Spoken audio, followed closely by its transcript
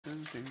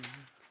Bum,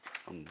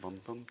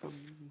 bum, bum, bum.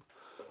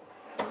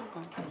 Bum,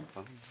 bum, bum,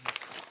 bum.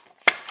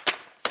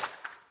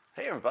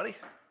 Hey everybody,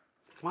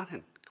 come on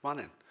in, come on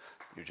in.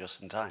 You're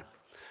just in time.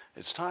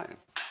 It's time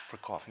for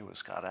Coffee with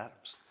Scott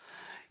Adams.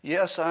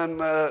 Yes,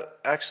 I'm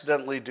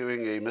accidentally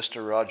doing a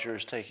Mr.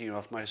 Rogers taking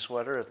off my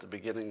sweater at the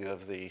beginning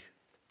of the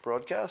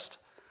broadcast.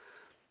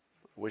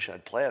 Wish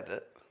I'd planned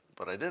it,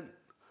 but I didn't.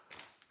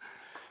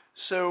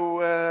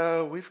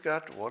 So we've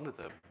got one of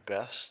the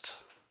best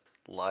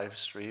live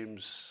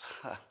streams,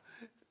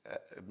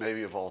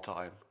 maybe of all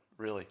time,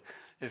 really.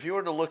 If you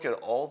were to look at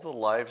all the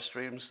live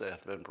streams that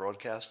have been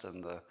broadcast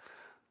in the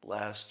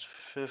last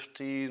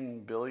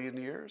 15 billion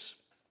years,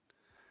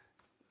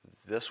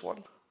 this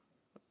one,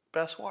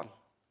 best one.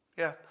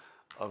 Yeah,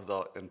 of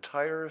the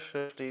entire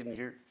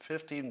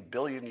 15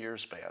 billion year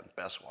span,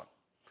 best one.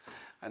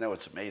 I know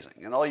it's amazing.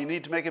 And all you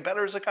need to make it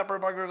better is a cup or a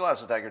mug or a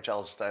glass, a dagger,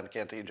 chalice, stand,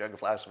 canteen, jug, a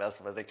flask,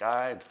 vessel of any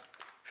kind.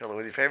 Fill it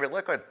with your favorite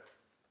liquid.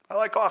 I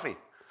like coffee.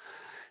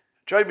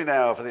 Join me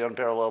now for the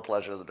unparalleled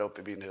pleasure of the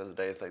dopamine of the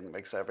day thing that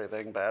makes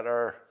everything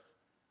better.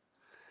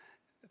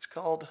 It's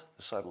called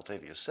the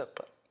simultaneous sip.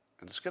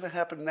 And it's going to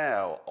happen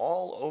now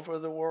all over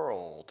the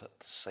world at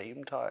the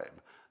same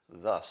time.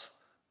 Thus,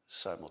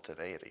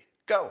 simultaneity.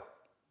 Go!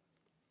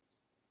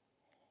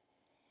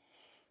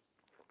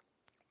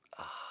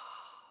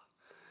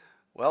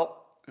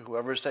 Well,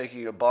 whoever's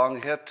taking a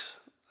bong hit,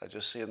 I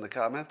just see in the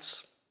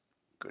comments,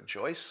 good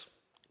choice,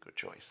 good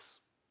choice.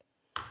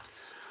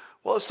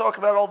 Well, let's talk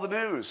about all the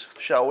news,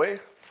 shall we?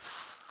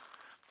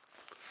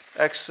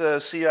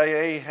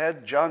 Ex-CIA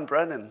head John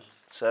Brennan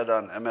said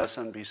on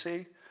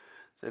MSNBC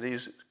that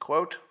he's,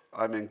 quote,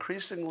 "I'm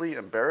increasingly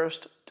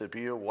embarrassed to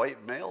be a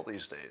white male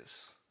these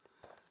days."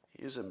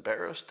 He's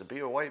embarrassed to be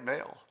a white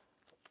male.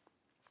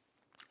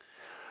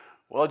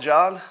 Well,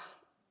 John,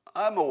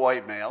 I'm a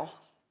white male.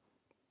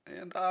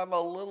 And I'm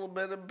a little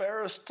bit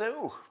embarrassed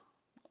too.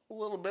 A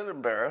little bit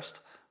embarrassed.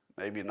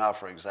 Maybe not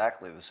for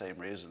exactly the same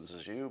reasons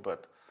as you,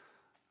 but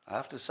I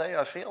have to say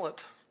I feel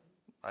it.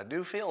 I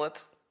do feel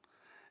it.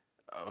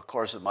 Of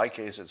course, in my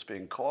case, it's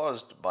being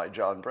caused by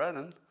John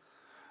Brennan.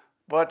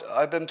 But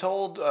I've been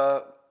told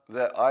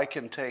that I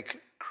can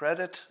take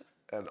credit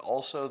and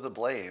also the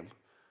blame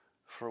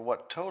for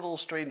what total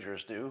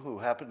strangers do who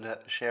happen to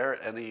share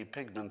any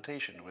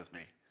pigmentation with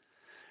me.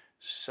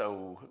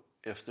 So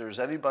if there's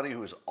anybody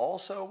who's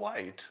also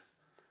white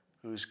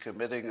who's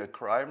committing a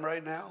crime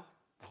right now,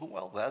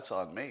 well, that's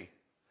on me.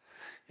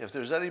 If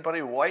there's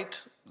anybody white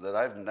that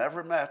I've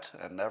never met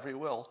and never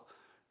will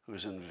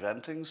who's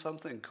inventing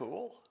something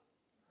cool,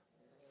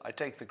 I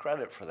take the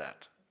credit for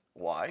that.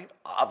 Why?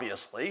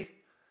 Obviously,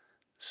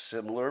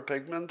 similar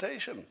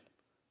pigmentation.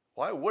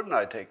 Why wouldn't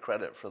I take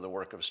credit for the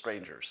work of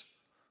strangers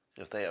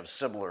if they have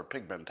similar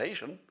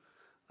pigmentation?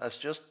 That's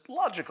just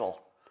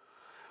logical.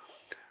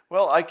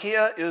 Well,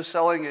 IKEA is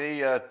selling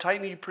a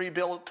tiny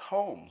pre-built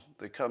home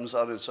that comes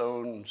on its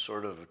own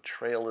sort of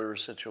trailer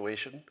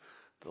situation.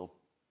 They'll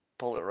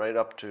pull it right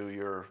up to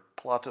your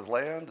plot of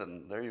land,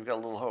 and there you've got a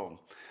little home.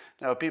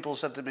 Now, people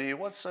said to me,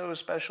 "What's so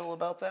special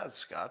about that,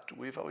 Scott?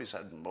 We've always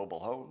had mobile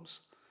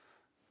homes.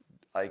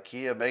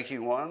 IKEA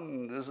making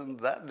one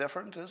isn't that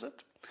different, is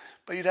it?"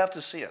 But you'd have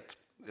to see it.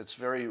 It's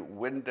very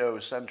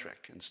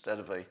window-centric instead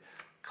of a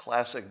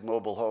classic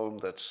mobile home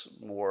that's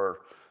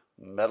more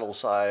metal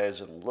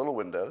size and little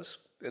windows.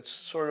 It's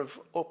sort of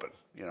open,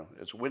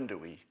 it's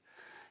windowy.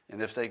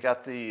 And if they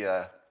got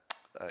the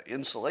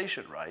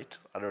insulation right,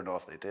 I don't know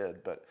if they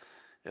did, but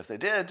if they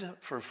did,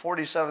 for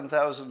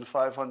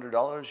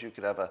 $47,500, you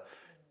could have a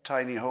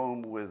tiny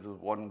home with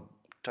one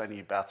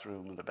tiny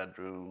bathroom and a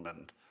bedroom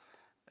and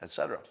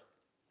etc.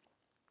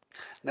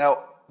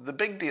 Now, the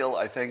big deal,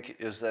 I think,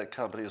 is that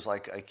companies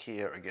like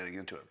IKEA are getting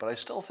into it. But I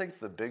still think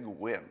the big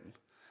win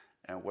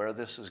and where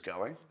this is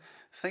going,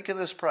 think of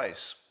this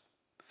price.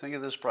 Think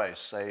of this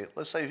price,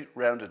 let's say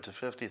rounded to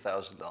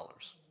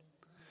 $50,000.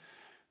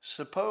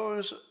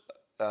 Suppose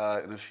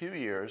in a few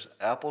years,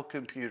 Apple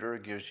Computer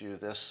gives you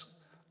this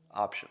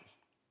option.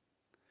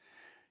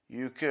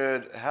 You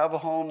could have a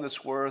home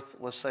that's worth,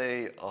 let's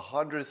say,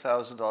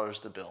 $100,000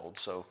 to build,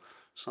 so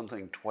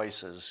something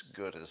twice as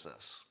good as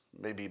this,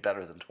 maybe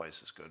better than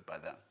twice as good by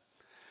then.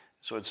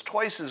 So it's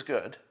twice as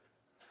good,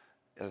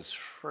 and it's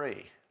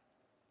free.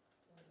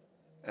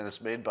 And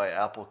it's made by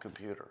Apple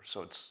Computer,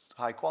 so it's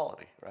high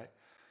quality, right?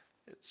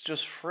 It's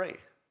just free.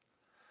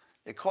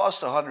 It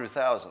costs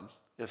 $100,000.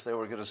 If they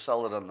were going to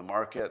sell it on the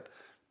market,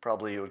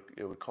 probably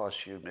it would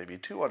cost you maybe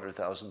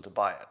 $200,000 to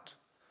buy it.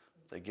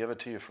 They give it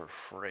to you for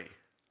free.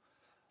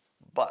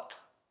 But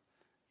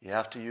you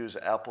have to use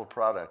Apple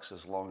products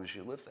as long as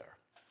you live there,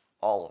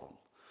 all of them.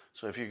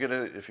 So if you're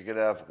gonna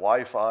have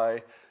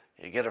Wi-Fi,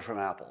 you get it from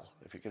Apple.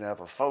 If you're gonna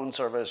have a phone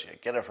service, you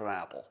get it from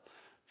Apple.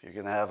 If you're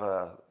gonna have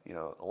a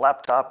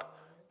laptop,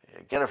 you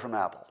get it from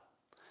Apple.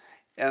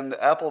 And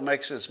Apple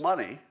makes its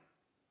money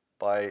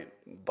by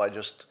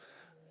just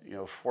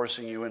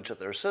forcing you into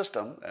their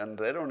system, and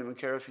they don't even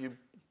care if you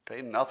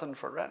pay nothing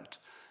for rent.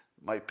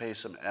 Might pay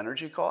some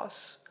energy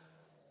costs,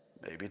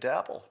 maybe to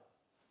Apple,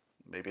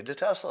 maybe to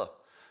Tesla.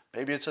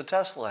 Maybe it's a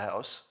Tesla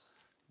house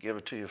give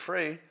it to you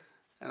free,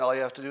 and all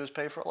you have to do is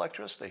pay for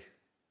electricity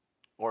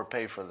or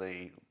pay for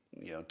the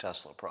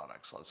Tesla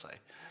products, let's say.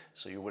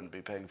 So you wouldn't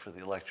be paying for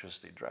the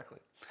electricity directly.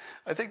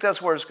 I think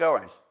that's where it's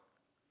going.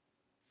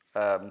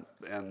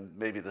 And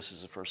maybe this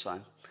is the first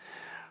sign.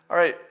 All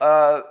right,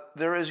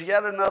 there is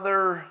yet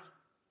another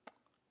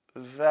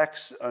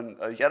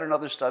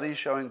study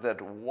showing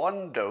that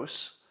one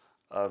dose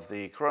of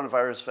the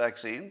coronavirus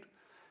vaccine,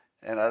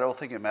 and I don't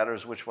think it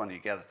matters which one you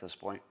get at this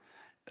point,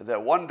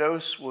 that one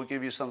dose will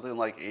give you something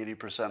like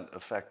 80%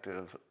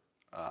 effective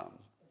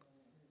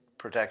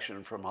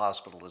protection from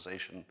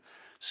hospitalization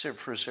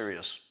for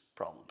serious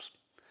problems.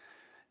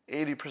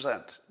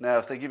 80%. Now,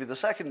 if they give you the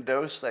second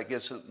dose, that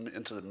gets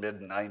into the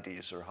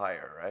mid-90s or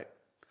higher, right?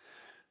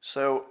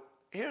 So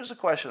here's a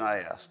question I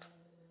asked.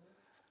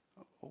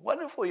 When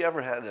have we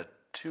ever had a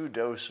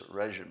 2-dose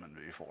regimen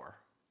before?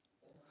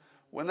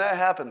 When that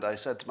happened, I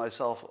said to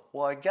myself,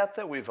 well, I get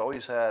that we've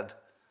always had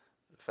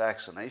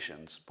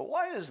vaccinations, but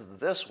why is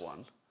this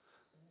one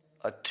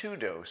a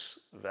 2-dose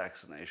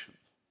vaccination?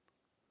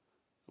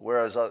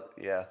 Whereas, my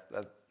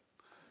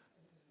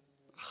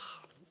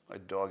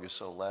dog is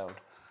so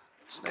loud.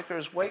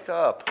 Snickers, wake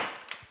up.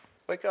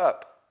 Wake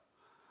up.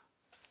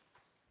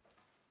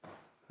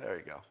 There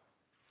you go.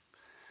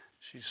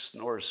 She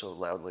snores so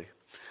loudly.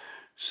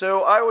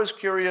 So I was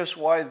curious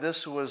why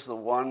this was the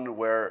one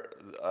where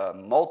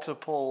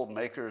multiple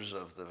makers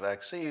of the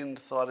vaccine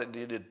thought it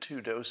needed 2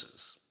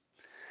 doses.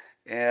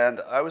 And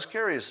I was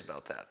curious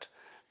about that.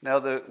 Now,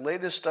 the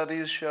latest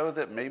studies show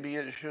that maybe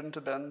it shouldn't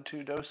have been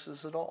 2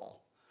 doses at all.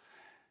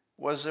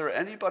 Was there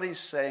anybody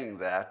saying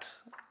that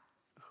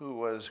who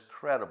was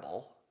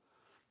credible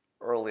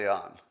early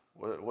on?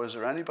 Was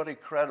there anybody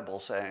credible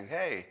saying,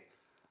 hey,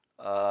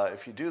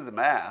 if you do the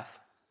math,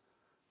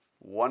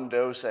 1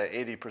 dose at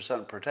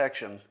 80%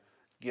 protection,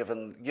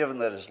 given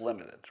that it's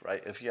limited,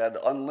 right? If you had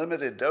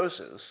unlimited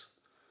doses,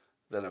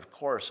 then of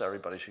course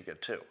everybody should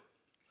get 2.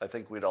 I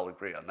think we'd all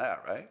agree on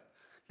that, right?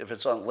 If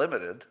it's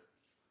unlimited,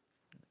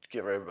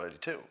 give everybody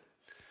 2.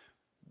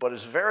 But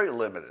it's very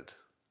limited,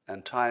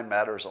 and time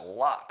matters a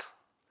lot.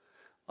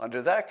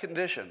 Under that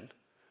condition,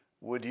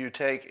 would you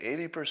take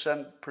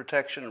 80%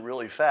 protection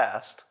really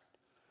fast,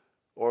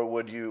 or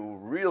would you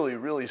really,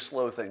 really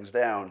slow things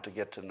down to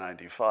get to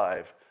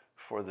 95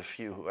 for the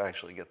few who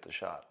actually get the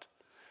shot?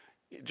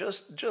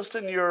 Just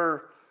in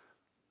your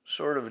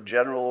sort of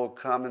general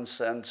common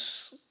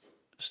sense,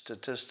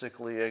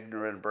 statistically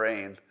ignorant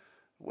brain,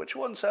 which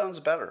one sounds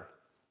better?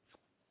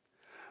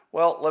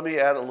 Well, let me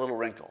add a little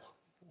wrinkle.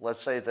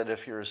 Let's say that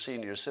if you're a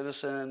senior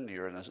citizen,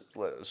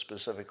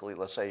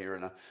 let's say you're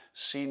in a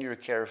senior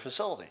care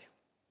facility.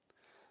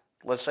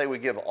 Let's say we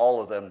give all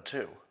of them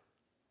 2.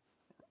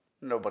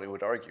 Nobody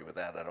would argue with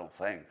that, I don't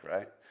think,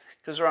 right?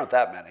 Because there aren't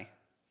that many.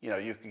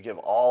 You could give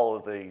all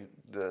of the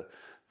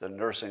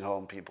nursing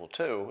home people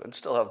 2 and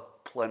still have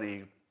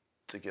plenty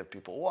to give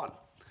people 1.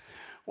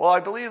 Well, I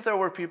believe there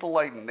were people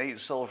like Nate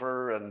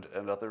Silver and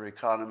other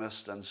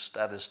economists and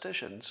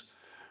statisticians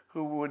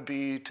who would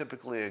be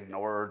typically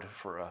ignored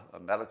for a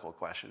medical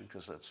question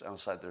because it's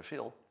outside their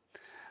field.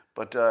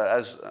 But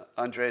as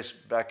Andres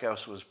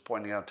Backhaus was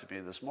pointing out to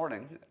me this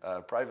morning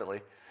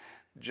privately,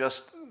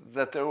 just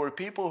that there were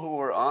people who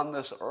were on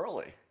this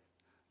early,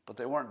 but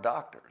they weren't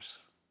doctors.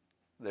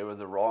 They were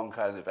the wrong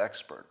kind of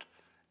expert,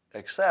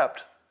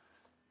 except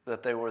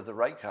that they were the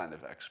right kind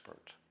of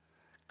expert.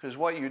 Because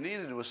what you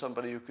needed was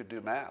somebody who could do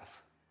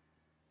math.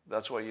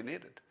 That's what you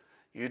needed.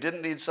 You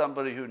didn't need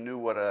somebody who knew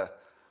what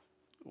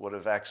a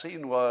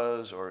vaccine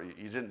was, or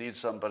you didn't need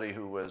somebody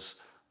who was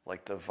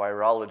like the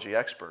virology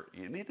expert.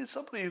 You needed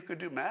somebody who could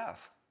do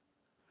math.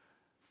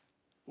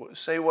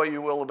 Say what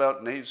you will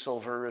about Nate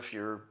Silver if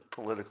you're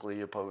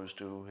politically opposed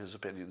to his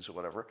opinions or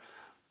whatever,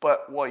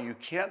 but what you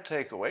can't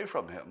take away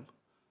from him,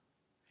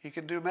 he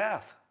can do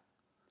math.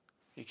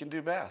 He can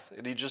do math.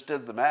 And he just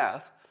did the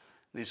math,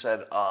 and he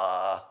said,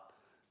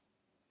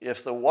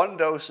 if the 1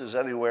 dose is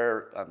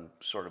anywhere, I'm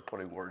sort of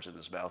putting words in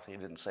his mouth, he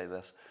didn't say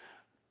this,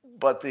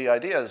 but the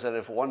idea is that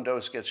if 1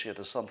 dose gets you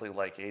to something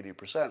like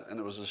 80%, and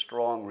there was a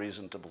strong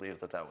reason to believe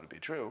that that would be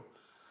true,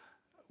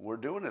 we're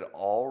doing it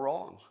all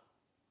wrong.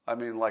 I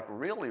mean, like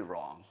really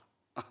wrong,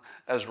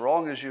 as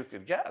wrong as you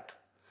could get.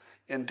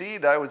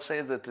 Indeed, I would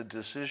say that the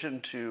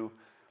decision to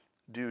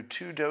do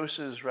 2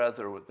 doses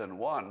rather than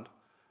 1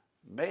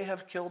 may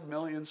have killed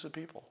millions of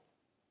people,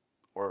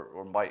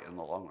 or might in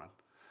the long run.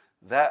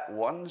 That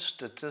one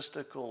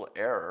statistical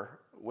error,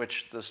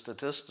 which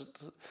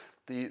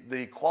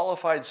the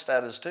qualified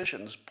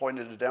statisticians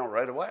pointed it out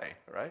right away,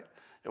 right?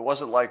 It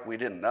wasn't like we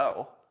didn't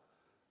know.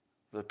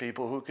 The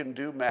people who can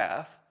do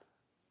math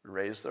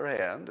raised their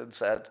hand and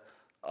said,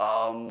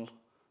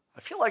 I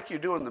feel like you're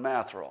doing the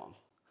math wrong.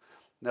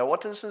 Now,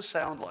 what does this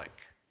sound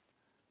like?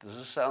 Does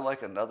this sound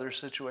like another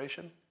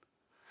situation?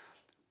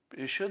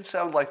 It should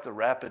sound like the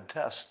rapid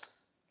test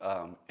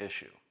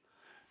issue.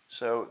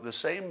 So the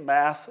same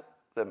math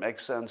that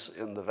makes sense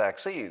in the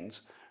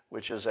vaccines,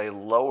 which is a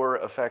lower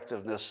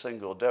effectiveness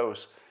single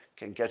dose,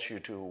 can get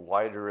you to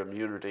wider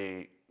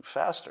immunity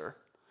faster.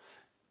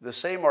 The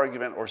same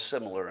argument, or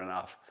similar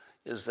enough,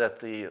 is that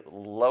the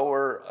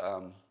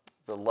lower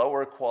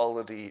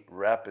quality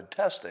rapid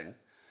testing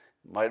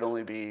might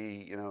only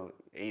be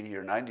 80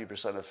 or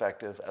 90%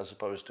 effective as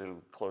opposed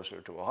to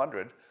closer to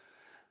 100.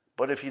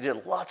 But if you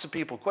did lots of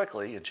people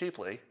quickly and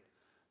cheaply,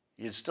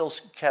 you'd still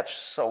catch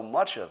so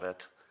much of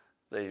it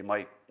that you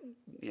might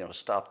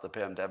stop the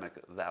pandemic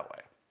that way.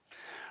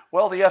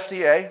 Well, the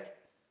FDA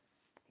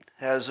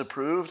has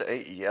approved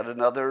yet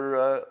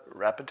another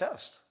rapid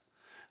test.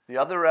 The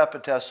other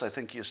rapid tests, I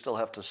think you still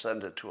have to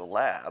send it to a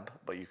lab,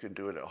 but you can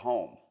do it at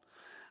home.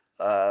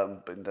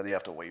 But then you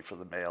have to wait for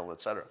the mail,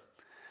 etc.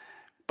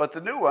 But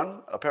the new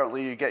one,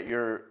 apparently you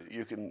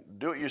can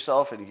do it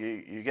yourself and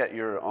you get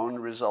your own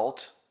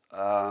result,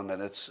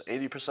 and it's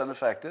 80%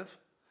 effective,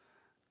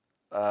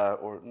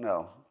 or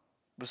no,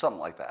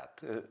 something like that.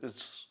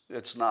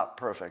 It's not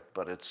perfect,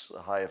 but it's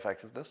a high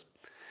effectiveness.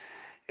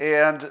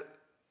 And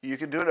you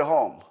can do it at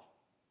home.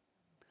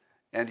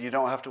 And you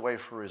don't have to wait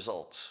for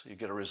results. You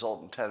get a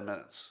result in 10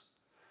 minutes.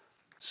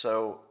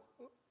 So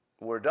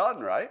we're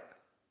done, right?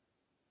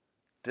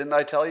 Didn't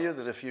I tell you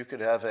that if you could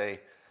have a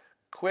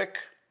quick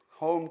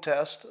home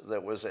test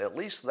that was at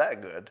least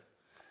that good,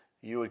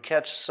 you would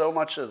catch so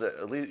much of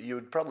you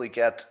would probably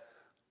get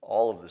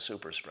all of the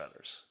super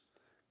spreaders.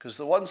 Because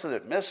the ones that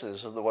it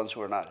misses are the ones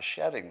who are not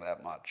shedding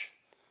that much,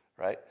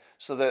 right?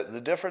 So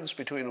the difference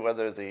between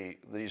whether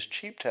these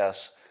cheap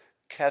tests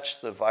catch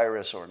the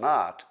virus or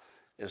not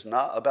is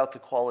not about the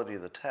quality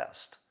of the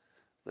test.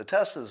 The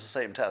test is the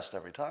same test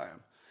every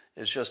time.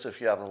 It's just if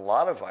you have a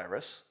lot of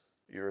virus,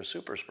 you're a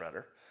super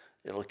spreader,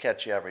 it'll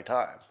catch you every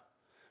time.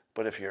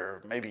 But if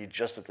you're maybe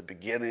just at the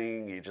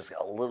beginning, you just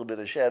got a little bit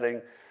of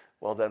shedding,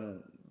 well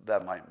then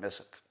that might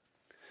miss it.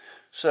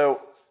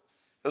 So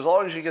as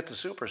long as you get the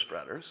super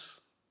spreaders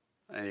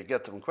and you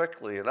get them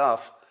quickly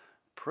enough,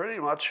 pretty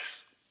much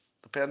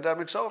the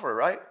pandemic's over,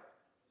 right?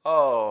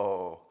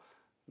 Oh,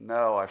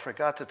 no, I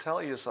forgot to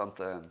tell you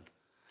something.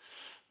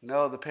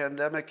 No, the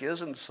pandemic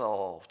isn't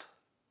solved.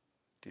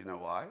 Do you know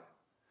why?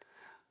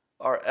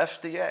 Our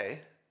FDA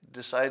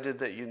decided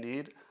that you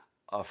need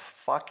a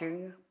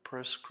fucking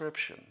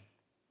prescription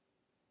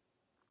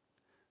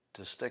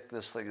to stick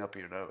this thing up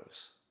your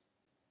nose.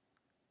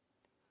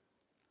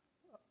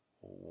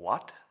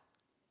 What?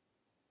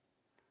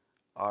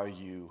 Are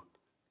you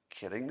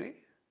kidding me?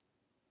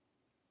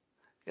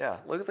 Yeah,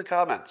 look at the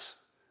comments.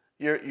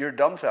 You're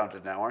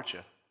dumbfounded now, aren't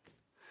you?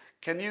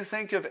 Can you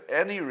think of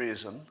any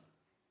reason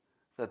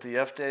that the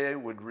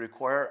FDA would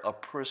require a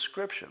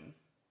prescription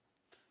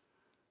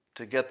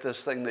to get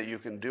this thing that you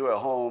can do at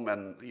home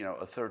and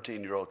a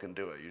 13-year-old can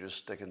do it? You're just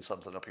sticking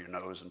something up your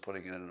nose and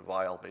putting it in a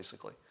vial,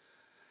 basically.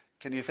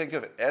 Can you think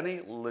of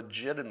any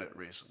legitimate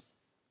reason?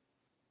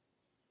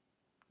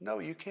 No,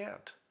 you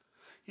can't.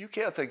 You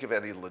can't think of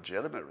any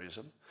legitimate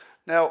reason.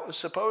 Now,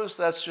 suppose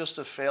that's just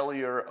a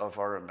failure of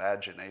our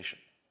imagination.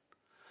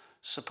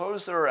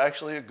 Suppose there are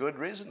actually a good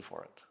reason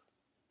for it.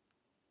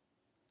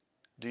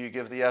 Do you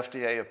give the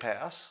FDA a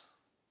pass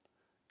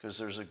because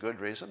there's a good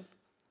reason?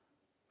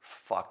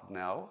 Fuck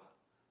no,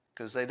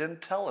 because they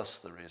didn't tell us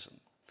the reason.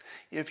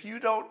 If you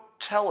don't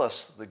tell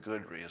us the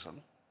good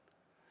reason,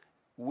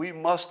 we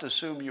must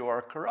assume you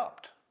are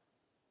corrupt.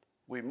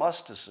 We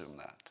must assume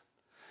that.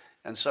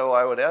 And so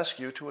I would ask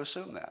you to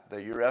assume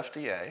that your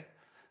FDA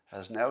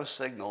has now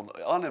signaled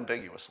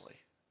unambiguously.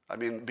 I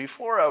mean,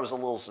 before I was a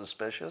little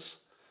suspicious.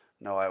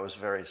 No, I was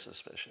very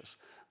suspicious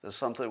that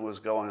something was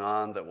going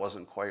on that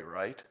wasn't quite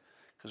right,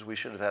 because we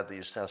should have had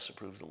these tests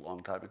approved a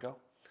long time ago.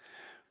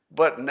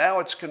 But now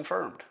it's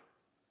confirmed.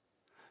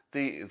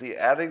 The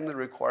adding the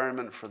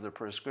requirement for the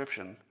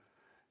prescription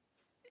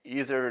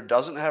either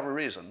doesn't have a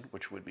reason,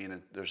 which would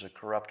mean there's a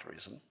corrupt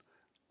reason,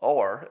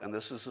 or, and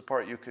this is the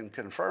part you can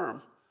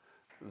confirm,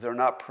 they're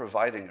not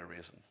providing a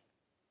reason.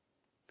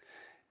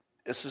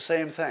 It's the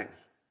same thing.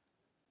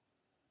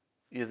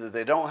 Either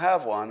they don't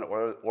have one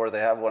or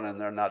they have one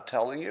and they're not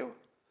telling you.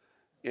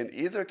 In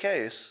either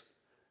case,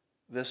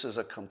 this is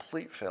a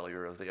complete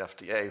failure of the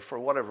FDA for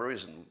whatever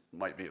reason,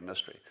 might be a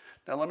mystery.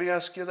 Now let me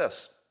ask you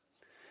this.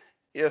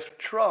 If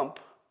Trump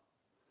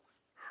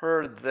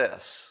heard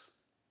this,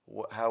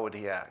 how would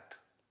he act?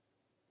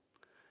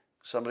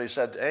 Somebody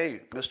said,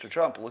 hey, Mr.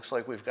 Trump, looks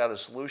like we've got a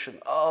solution.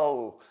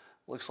 Oh,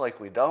 looks like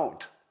we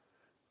don't,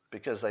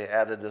 because they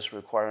added this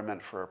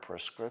requirement for a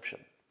prescription.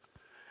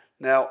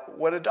 Now,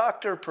 when a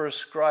doctor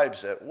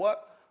prescribes it,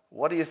 what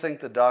do you think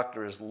the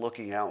doctor is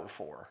looking out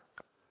for?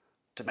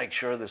 To make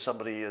sure that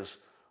somebody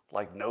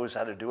knows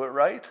how to do it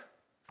right?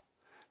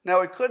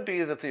 Now, it could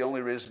be that the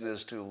only reason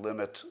is to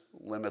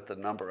limit the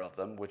number of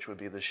them, which would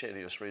be the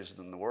shadiest reason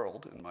in the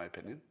world, in my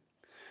opinion.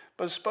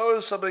 But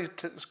suppose somebody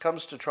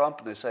comes to Trump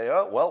and they say,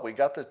 oh, well, we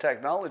got the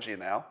technology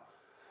now.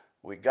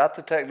 We got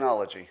the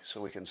technology,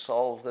 so we can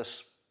solve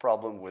this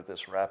problem with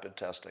this rapid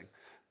testing.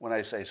 When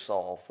I say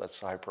solve, that's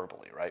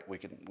hyperbole, right? We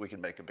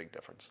can make a big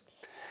difference.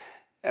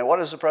 And what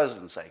does the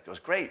president say? He goes,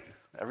 great,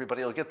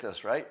 everybody will get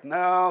this, right?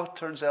 No,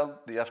 turns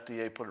out the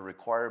FDA put a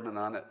requirement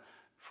on it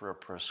for a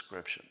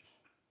prescription.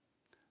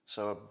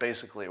 So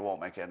basically it won't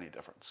make any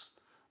difference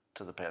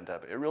to the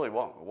pandemic. It really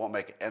won't. It won't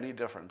make any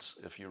difference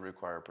if you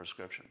require a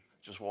prescription.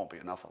 Just won't be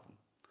enough of them.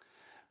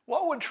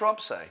 What would Trump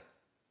say?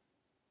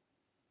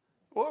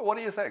 What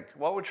do you think?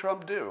 What would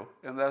Trump do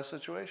in that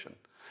situation?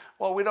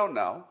 Well, we don't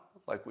know.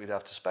 Like, we'd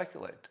have to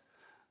speculate.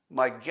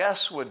 My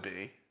guess would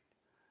be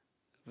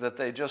that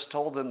they just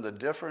told him the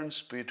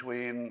difference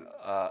between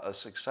a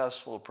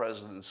successful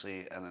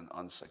presidency and an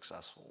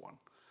unsuccessful one,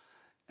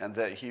 and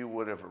that he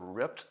would have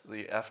ripped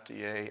the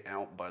FDA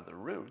out by the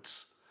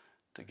roots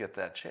to get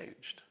that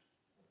changed.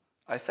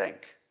 I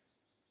think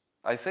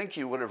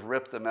he would have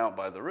ripped them out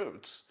by the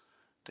roots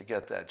to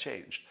get that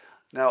changed.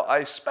 Now,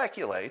 I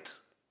speculate,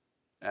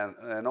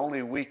 and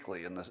only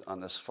weakly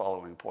on this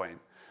following point,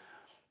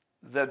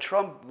 that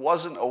Trump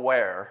wasn't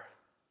aware.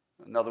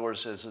 In other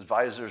words, his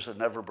advisors had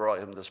never brought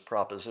him this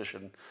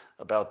proposition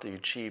about the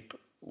cheap,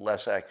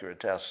 less accurate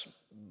tests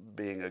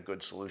being a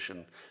good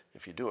solution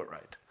if you do it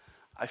right.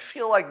 I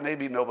feel like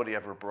maybe nobody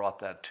ever brought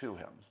that to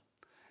him,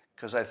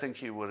 because I think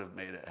he would have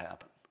made it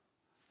happen.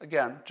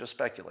 Again, just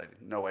speculating.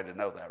 No way to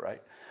know that,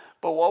 right?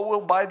 But what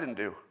will Biden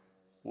do?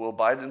 Will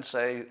Biden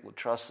say,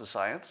 trust the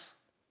science?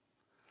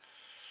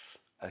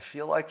 I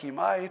feel like he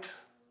might.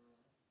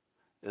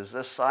 Is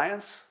this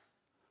science?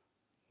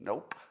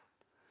 Nope.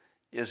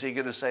 Is he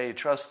going to say,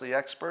 trust the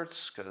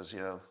experts? Because,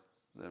 there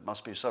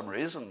must be some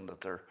reason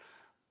that they're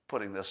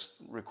putting this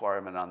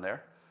requirement on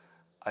there.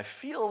 I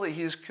feel that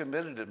he's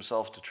committed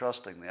himself to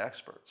trusting the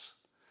experts.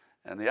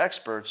 And the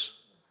experts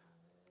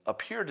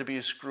appear to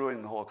be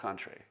screwing the whole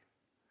country,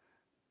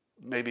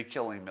 maybe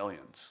killing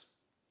millions.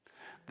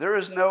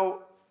 There's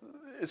no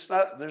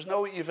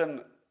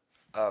even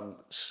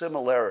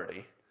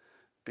similarity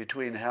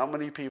between how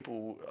many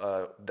people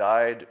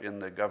died in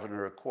the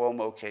Governor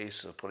Cuomo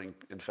case of putting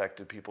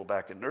infected people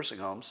back in nursing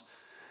homes,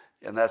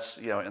 and that's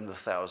in the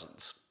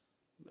thousands.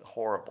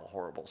 Horrible,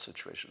 horrible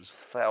situations.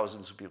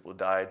 Thousands of people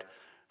died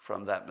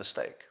from that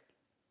mistake.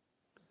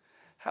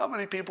 How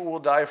many people will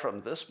die from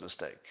this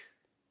mistake?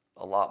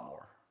 A lot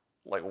more,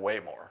 like way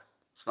more.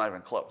 It's not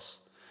even close.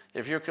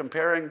 If you're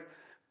comparing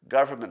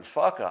government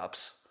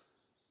fuck-ups,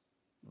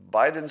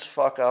 Biden's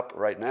fuck-up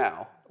right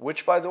now,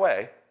 which, by the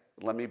way,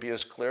 let me be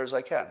as clear as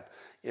I can.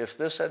 If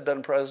this had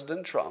been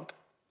President Trump,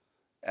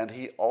 and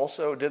he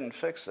also didn't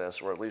fix this,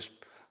 or at least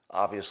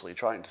obviously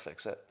trying to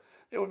fix it,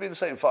 it would be the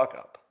same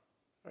fuck-up,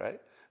 right?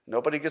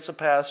 Nobody gets a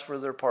pass for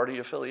their party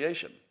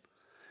affiliation.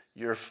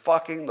 You're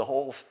fucking the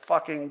whole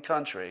fucking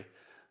country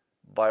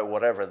by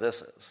whatever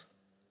this is,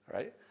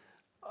 right?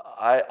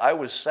 I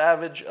was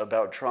savage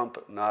about Trump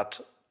not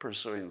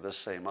pursuing this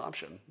same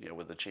option,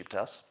 with the cheap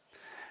tests.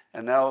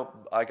 And now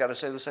I got to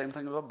say the same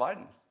thing about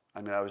Biden.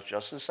 I mean, I was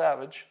just as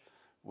savage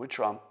with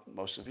Trump.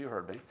 Most of you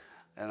heard me,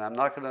 and I'm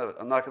not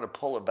gonna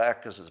pull it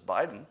back because it's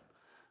Biden.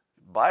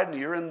 Biden,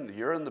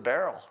 you're in the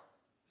barrel.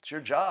 It's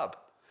your job.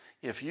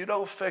 If you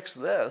don't fix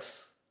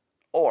this,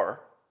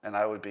 and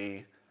I would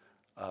be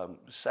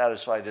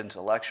satisfied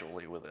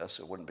intellectually with this.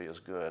 It wouldn't be as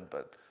good,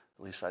 but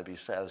at least I'd be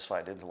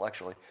satisfied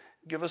intellectually.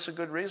 Give us a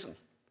good reason.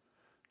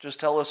 Just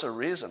tell us a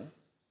reason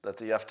that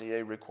the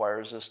FDA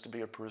requires this to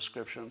be a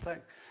prescription thing.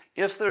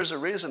 If there's a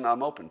reason,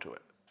 I'm open to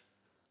it,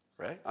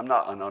 right? I'm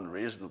not an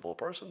unreasonable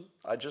person.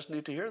 I just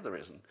need to hear the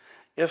reason.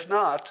 If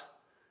not,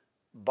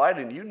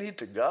 Biden, you need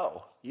to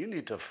go. You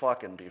need to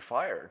fucking be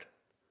fired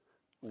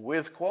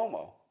with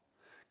Cuomo.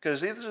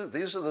 Because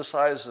these are the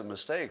size of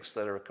mistakes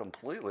that are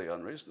completely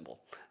unreasonable.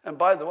 And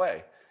by the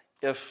way,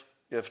 if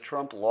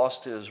Trump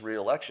lost his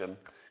re-election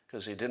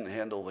because he didn't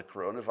handle the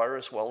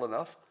coronavirus well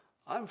enough,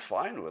 I'm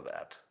fine with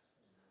that.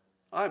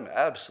 I'm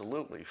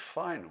absolutely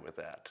fine with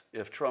that.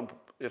 If Trump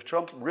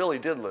really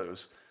did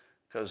lose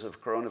because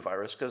of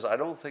coronavirus, because I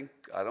don't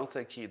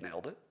think he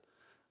nailed it.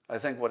 I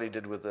think what he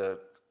did with the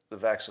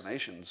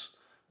vaccinations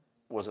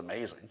was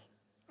amazing.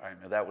 I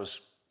mean, that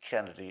was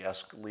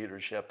Kennedy-esque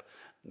leadership.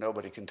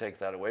 Nobody can take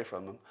that away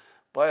from him.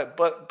 But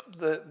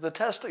the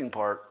testing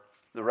part,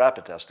 the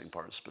rapid testing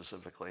part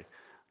specifically,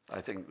 I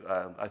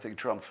think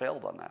Trump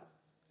failed on that,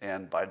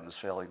 and Biden is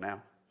failing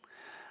now.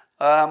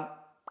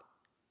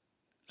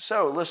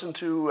 So listen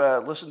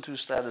to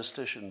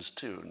statisticians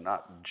too,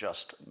 not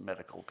just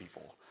medical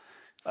people.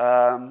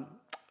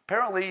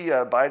 Apparently,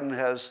 Biden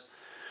has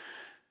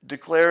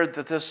declared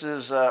that this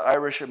is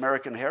Irish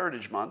American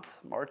Heritage Month.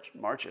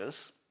 March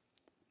is.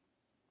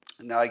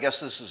 Now, I guess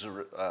this is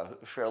a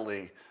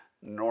fairly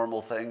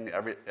normal thing.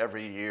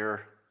 Every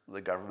year,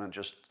 the government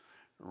just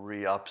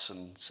re-ups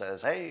and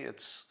says, hey,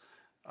 it's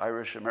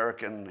Irish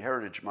American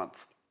Heritage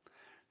Month.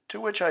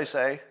 To which I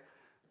say,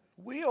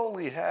 we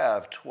only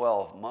have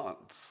 12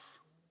 months.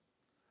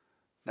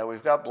 Now,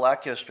 we've got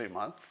Black History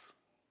Month.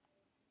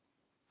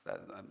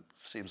 That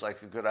seems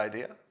like a good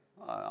idea.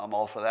 I'm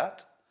all for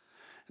that.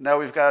 Now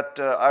we've got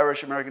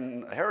Irish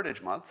American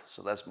Heritage Month,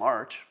 so that's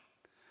March.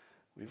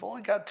 We've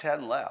only got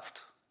 10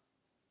 left.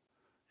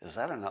 Is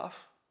that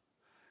enough?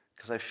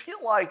 Because I feel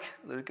like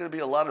there's going to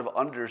be a lot of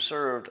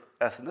underserved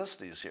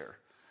ethnicities here,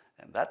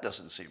 and that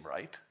doesn't seem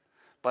right.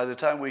 By the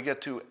time we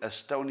get to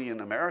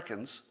Estonian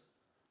Americans,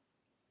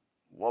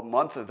 what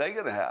month are they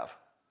going to have?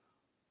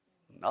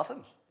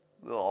 Nothing.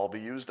 They'll all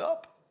be used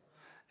up.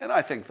 And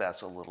I think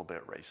that's a little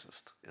bit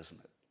racist, isn't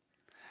it?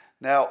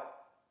 Now,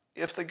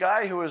 If the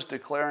guy who is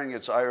declaring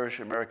it's Irish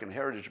American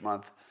Heritage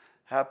Month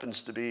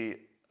happens to be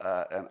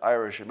an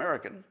Irish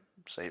American,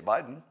 say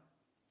Biden,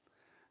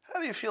 how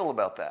do you feel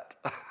about that?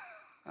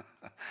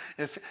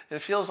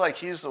 It feels like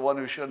he's the one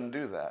who shouldn't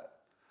do that.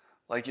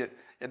 Like it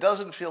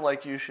doesn't feel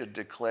like you should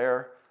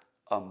declare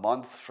a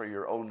month for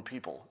your own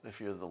people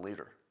if you're the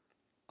leader.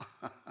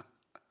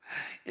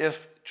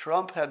 If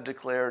Trump had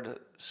declared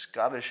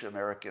Scottish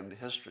American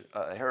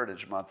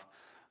Heritage Month,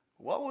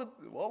 what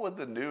would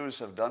the news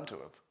have done to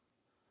him?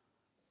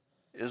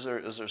 Is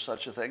there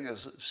such a thing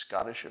as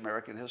Scottish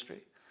American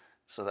history?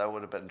 So that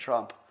would have been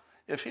Trump.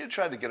 If he had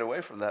tried to get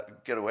away with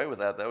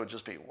that, that would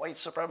just be white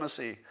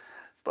supremacy.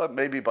 But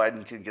maybe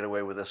Biden can get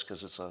away with this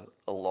because it's a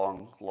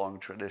long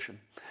tradition.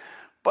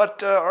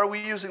 But are we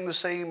using the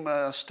same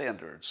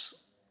standards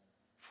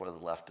for the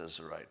left as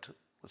the right?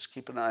 Let's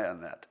keep an eye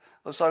on that.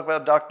 Let's talk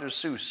about Dr.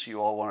 Seuss.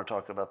 You all want to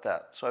talk about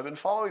that. So I've been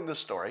following this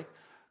story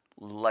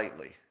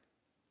lightly.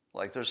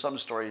 Like there's some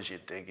stories you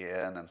dig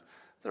in, and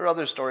there are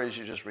other stories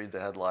you just read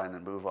the headline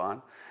and move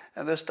on.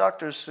 And this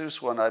Dr.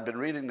 Seuss one, I've been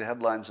reading the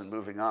headlines and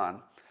moving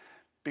on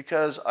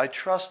because I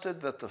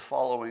trusted that the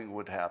following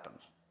would happen.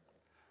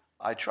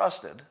 I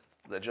trusted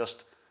that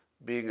just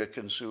being a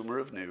consumer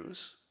of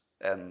news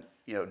and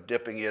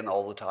dipping in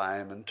all the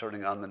time and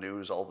turning on the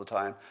news all the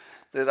time,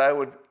 that I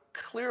would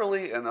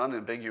clearly and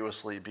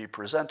unambiguously be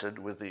presented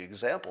with the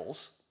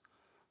examples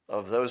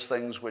of those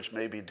things which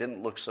maybe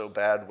didn't look so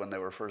bad when they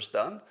were first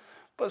done,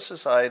 but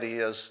society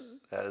has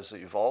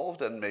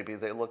evolved and maybe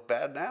they look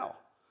bad now.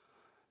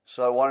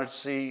 So I wanted to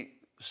see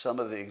some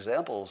of the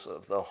examples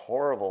of the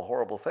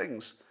horrible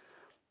things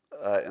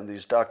in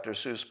these Dr.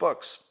 Seuss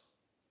books.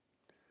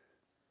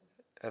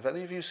 Have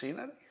any of you seen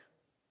any?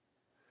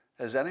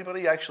 Has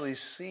anybody actually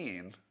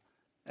seen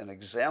an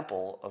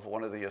example of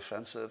one of the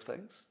offensive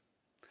things?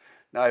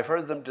 Now, I've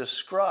heard them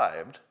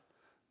described,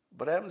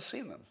 but I haven't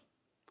seen them.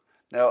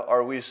 Now,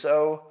 are we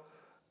so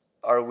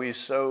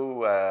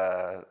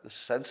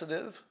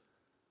sensitive?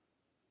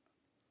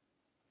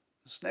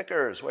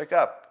 Snickers, wake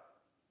up.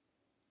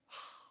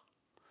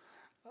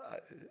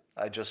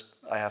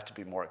 I have to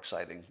be more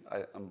exciting.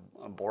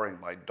 I'm boring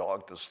my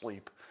dog to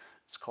sleep.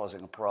 It's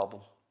causing a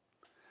problem.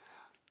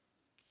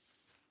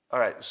 All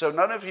right, so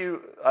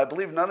I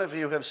believe none of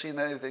you have seen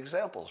any of the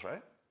examples,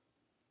 right?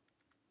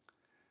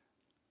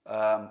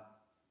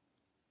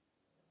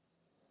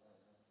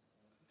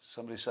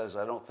 Somebody says,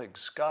 I don't think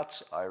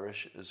Scots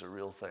Irish is a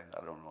real thing.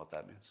 I don't know what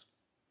that means.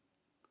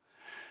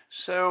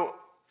 So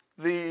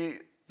the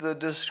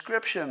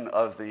description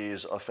of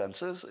these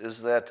offenses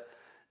is that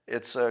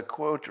it's a,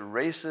 quote,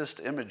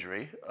 racist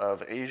imagery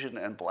of Asian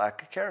and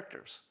black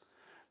characters.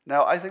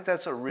 Now, I think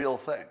that's a real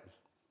thing.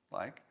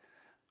 Like,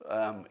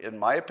 in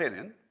my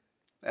opinion,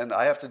 and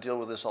I have to deal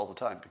with this all the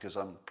time because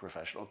I'm a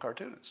professional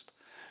cartoonist.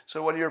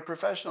 So when you're a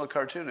professional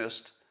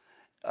cartoonist,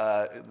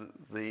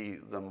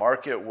 the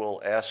market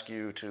will ask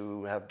you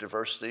to have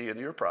diversity in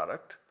your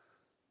product.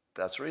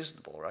 That's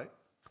reasonable, right?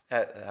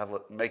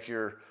 Make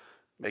your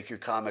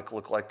comic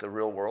look like the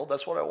real world.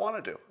 That's what I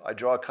want to do. I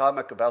draw a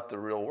comic about the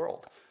real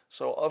world.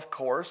 So of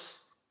course,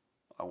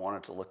 I want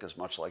it to look as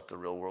much like the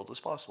real world as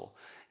possible,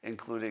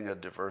 including a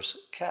diverse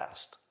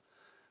cast.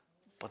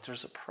 But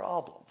there's a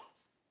problem.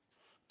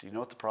 Do you know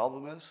what the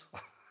problem is?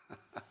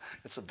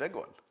 It's a big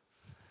one.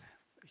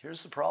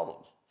 Here's the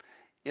problem.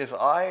 If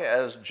I,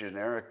 as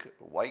generic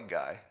white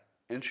guy,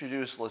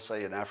 introduce, let's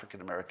say, an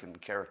African-American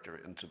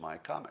character into my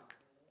comic,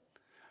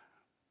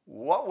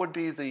 what would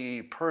be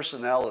the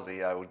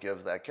personality I would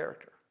give that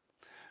character?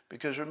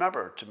 Because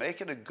remember, to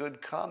make it a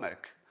good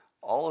comic,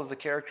 all of the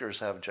characters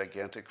have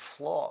gigantic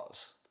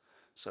flaws.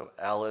 So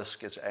Alice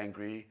gets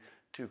angry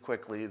too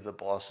quickly, the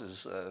boss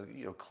is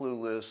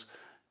clueless,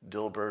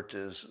 Dilbert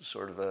is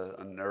sort of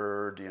a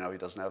nerd, he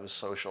doesn't have his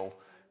social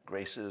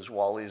graces,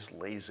 Wally's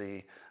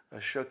lazy,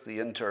 Ashok the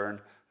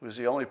intern, who's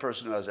the only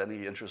person who has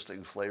any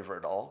interesting flavor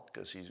at all,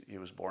 because he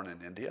was born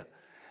in India.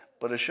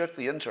 But Ashok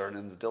the intern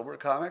in the Dilbert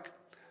comic,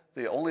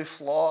 the only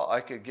flaw I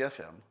could give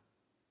him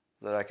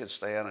that I could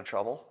stay out of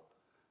trouble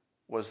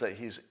was that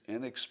he's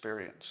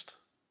inexperienced.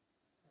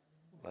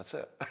 That's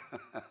it.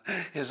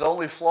 His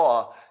only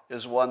flaw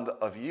is one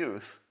of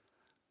youth,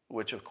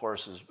 which of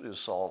course is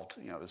solved,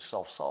 is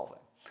self-solving.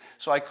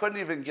 So I couldn't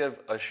even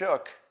give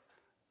Ashok,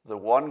 the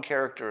one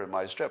character in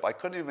my strip, I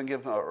couldn't even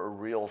give him a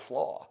real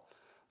flaw.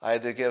 I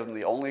had to give him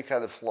the only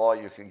kind of flaw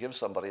you can give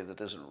somebody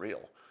that isn't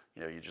real.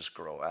 You just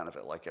grow out of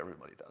it like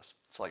everybody does.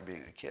 It's like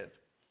being a kid.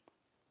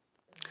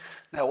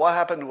 Now, what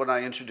happened when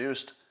I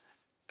introduced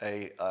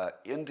a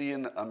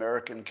Indian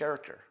American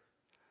character?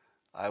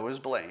 I was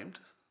blamed,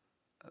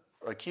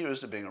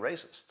 accused of being a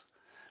racist,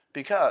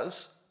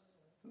 because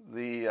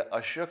the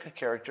Ashok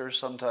character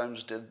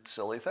sometimes did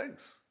silly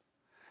things.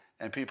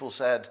 And people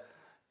said,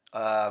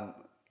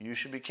 you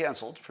should be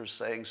canceled for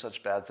saying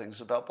such bad things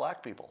about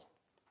black people.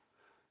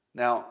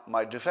 Now,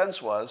 my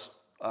defense was,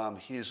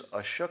 he's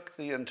Ashok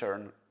the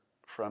intern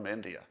from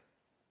India.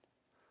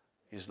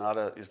 He's not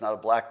a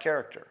black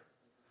character.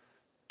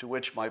 To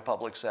which my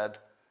public said,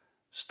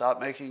 stop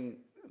making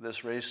this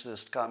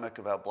racist comic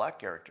about black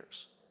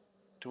characters.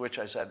 To which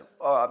I said,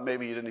 oh,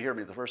 maybe you didn't hear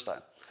me the first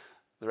time.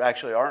 There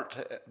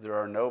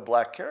are no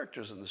black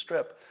characters in the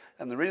strip.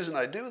 And the reason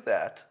I do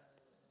that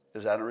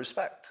is out of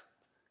respect.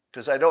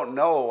 Because I don't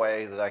know a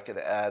way that I could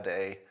add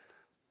and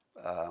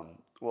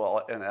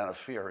out of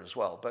fear as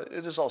well, but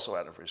it is also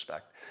out of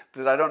respect,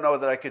 that I don't know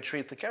that I could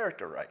treat the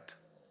character right.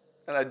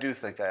 And I do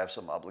think I have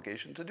some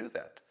obligation to do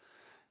that.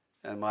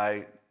 And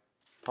my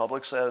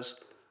public says,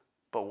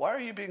 but why are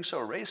you being so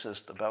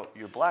racist about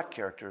your black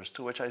characters?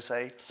 To which I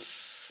say,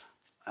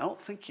 I don't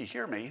think you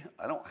hear me.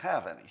 I don't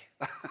have any.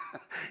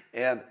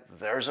 And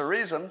there's a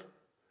reason.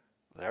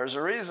 There's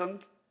a reason.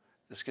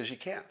 It's because you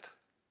can't.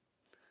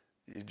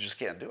 You just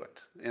can't do it.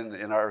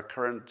 In our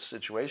current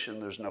situation,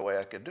 there's no way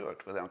I could do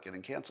it without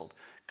getting canceled,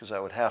 because I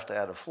would have to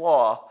add a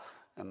flaw,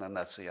 and then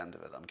that's the end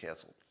of it. I'm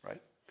canceled,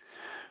 right?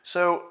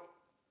 So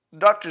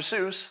Dr.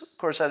 Seuss, of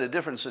course, had a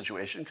different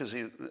situation because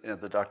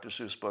the Dr.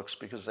 Seuss books,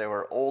 because they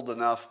were old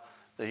enough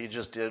that he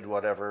just did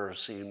whatever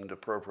seemed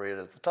appropriate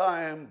at the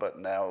time, but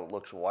now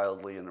looks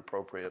wildly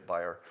inappropriate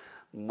by our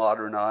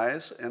modern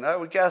eyes. And I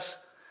would guess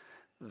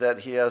that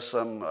he has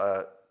some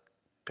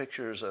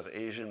pictures of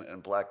Asian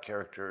and black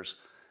characters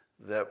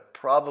that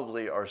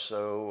probably are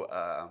so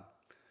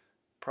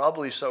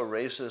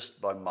racist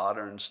by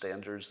modern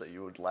standards that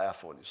you would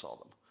laugh when you saw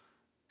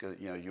them.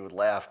 You would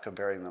laugh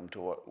comparing them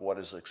to what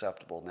is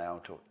acceptable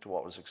now to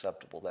what was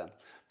acceptable then.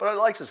 But I'd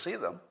like to see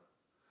them,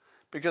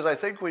 because I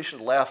think we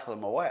should laugh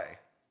them away.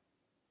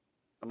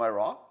 Am I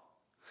wrong?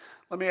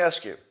 Let me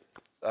ask you,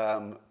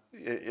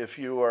 if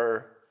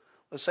you're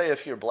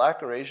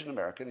black or Asian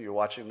American, you're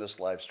watching this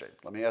live stream,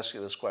 let me ask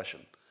you this question.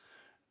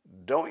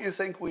 Don't you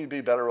think we'd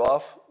be better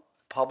off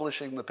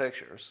publishing the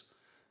pictures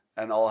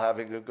and all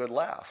having a good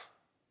laugh?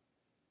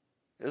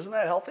 Isn't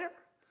that healthier?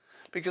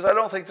 Because I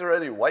don't think there are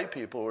any white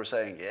people who are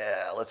saying,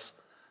 yeah,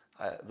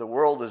 the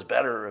world is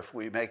better if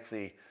we make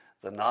the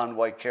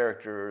non-white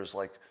characters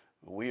like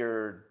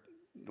weirdly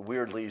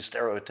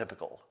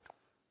stereotypical.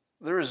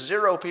 There is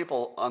zero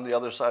people on the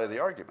other side of the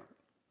argument.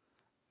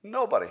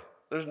 Nobody.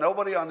 There's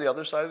nobody on the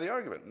other side of the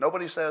argument.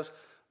 Nobody says,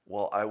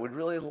 well, I would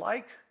really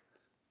like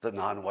the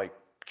non-white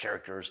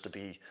characters to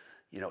be,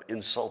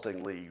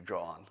 insultingly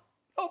drawn.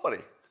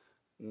 Nobody.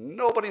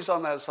 Nobody's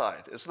on that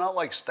side. It's not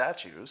like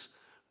statues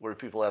where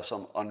people have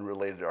some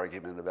unrelated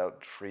argument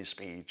about free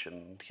speech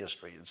and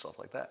history and stuff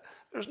like that.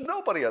 There's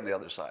nobody on the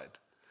other side.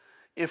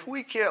 If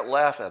we can't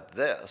laugh at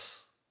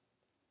this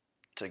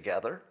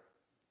together,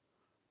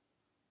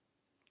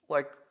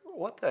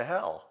 what the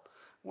hell?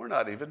 We're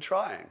not even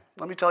trying.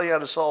 Let me tell you how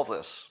to solve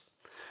this.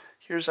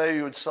 Here's how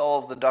you would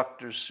solve the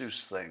Dr.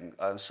 Seuss thing.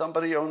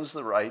 Somebody owns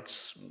the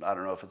rights. I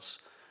don't know if it's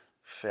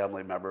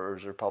family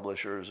members or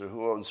publishers or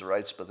who owns the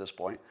rights by this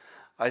point.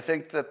 I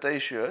think that they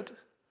should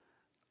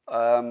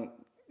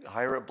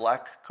hire a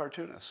black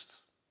cartoonist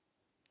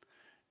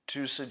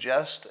to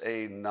suggest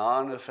a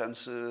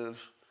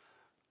non-offensive,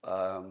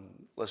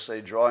 let's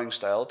say, drawing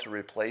style to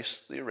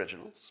replace the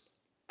originals,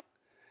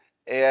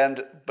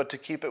 but to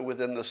keep it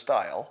within the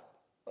style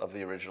of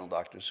the original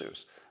Dr.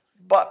 Seuss.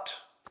 But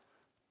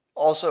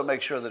also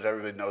make sure that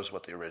everybody knows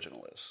what the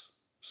original is.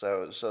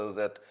 So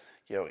that,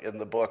 in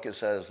the book it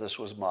says this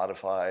was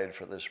modified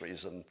for this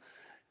reason.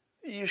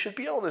 You should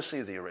be able to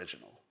see the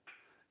original.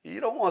 You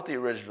don't want the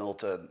original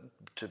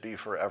to be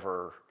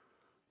forever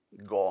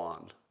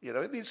gone.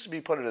 It needs to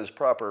be put in its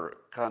proper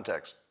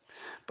context.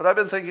 But I've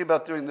been thinking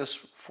about doing this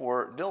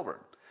for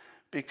Dilbert,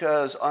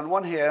 because on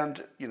one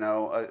hand, and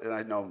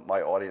I know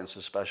my audience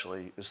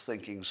especially is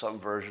thinking some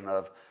version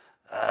of,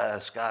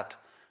 Scott,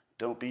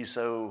 don't be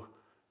so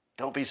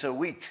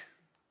weak.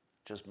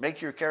 Just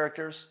make your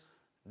characters,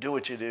 do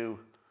what you do,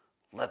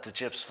 let the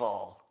chips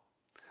fall.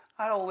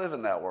 I don't live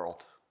in that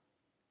world.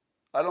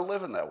 I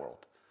live in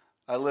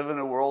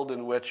a world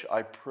in which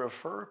I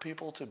prefer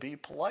people to be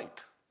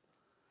polite.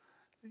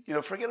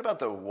 Forget about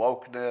the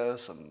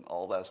wokeness and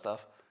all that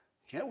stuff.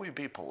 Can't we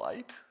be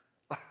polite?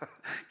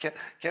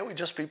 Can't we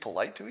just be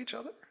polite to each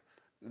other?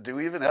 Do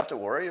we even have to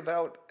worry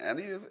about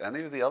any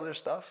of the other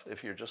stuff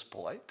if you're just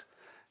polite?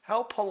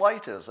 How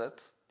polite is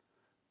it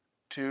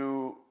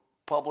to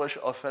publish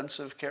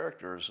offensive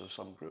characters of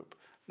some group?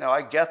 Now,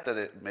 I get that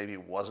it maybe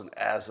wasn't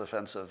as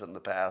offensive in the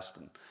past,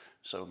 and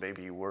so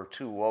maybe we're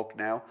too woke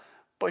now,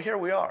 but here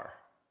we are,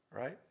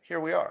 right? Here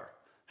we are.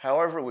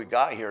 However we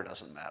got here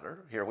doesn't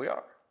matter. Here we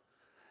are.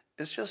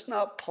 It's just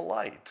not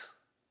polite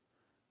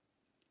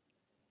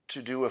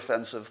to do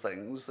offensive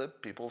things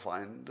that people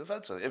find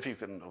offensive, if you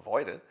can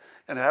avoid it.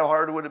 And how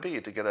hard would it be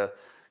to get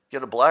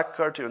a black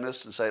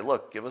cartoonist and say,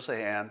 look, give us a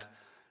hand,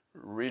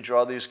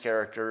 redraw these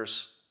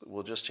characters,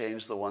 we'll just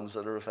change the ones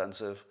that are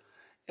offensive,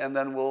 and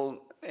then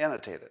we'll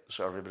annotate it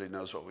so everybody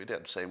knows what we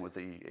did. Same with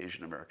the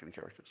Asian American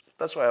characters.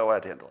 That's how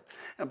I'd handle it.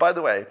 And by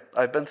the way,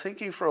 I've been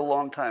thinking for a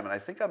long time, and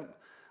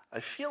I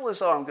feel as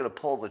though I'm going to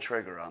pull the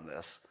trigger on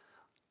this,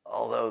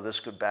 although this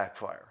could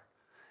backfire.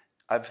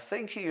 I'm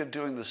thinking of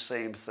doing the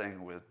same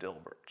thing with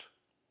Dilbert.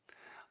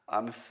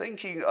 I'm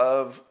thinking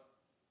of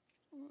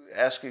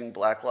asking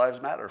Black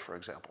Lives Matter, for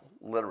example,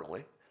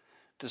 literally,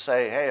 to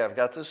say, hey, I've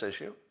got this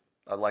issue.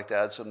 I'd like to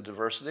add some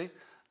diversity.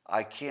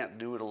 I can't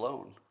do it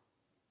alone.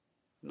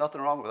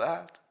 Nothing wrong with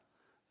that.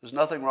 There's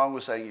nothing wrong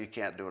with saying you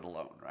can't do it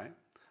alone, right?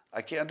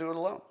 I can't do it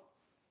alone.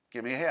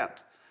 Give me a hand.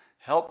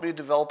 Help me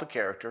develop a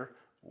character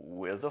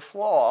with a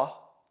flaw.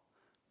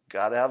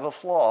 Got to have a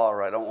flaw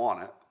or I don't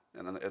want it.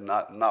 And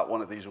not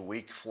one of these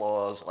weak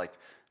flaws like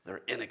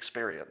they're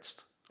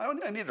inexperienced.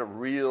 I need a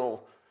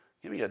real,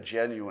 give me a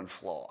genuine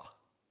flaw.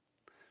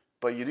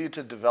 But you need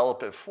to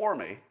develop it for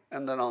me,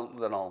 and then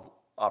I'll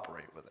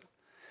operate with it.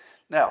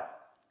 Now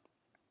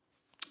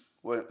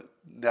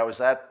is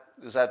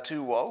that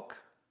too woke?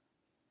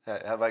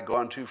 Have I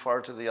gone too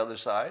far to the other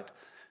side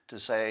to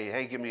say,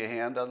 hey, give me a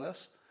hand on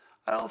this?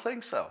 I don't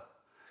think so.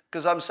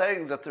 Because I'm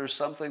saying that there's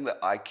something that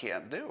I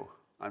can't do.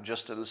 I'm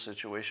just in a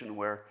situation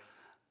where,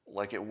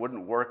 like, it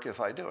wouldn't work if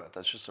I do it.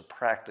 That's just a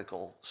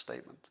practical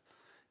statement.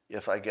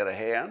 If I get a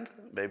hand,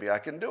 maybe I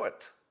can do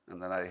it.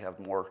 And then I have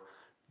more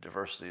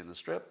diversity in the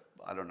strip.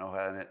 I don't know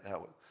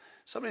how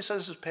somebody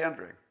says it's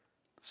pandering.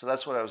 So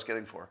that's what I was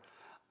getting for.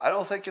 I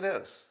don't think it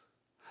is.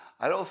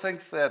 I don't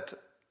think that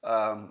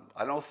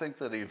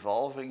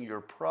evolving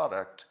your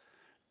product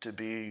to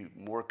be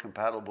more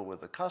compatible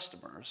with the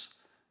customers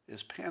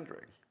is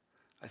pandering.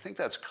 I think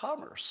that's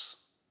commerce,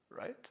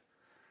 right?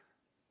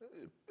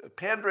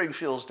 Pandering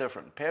feels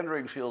different.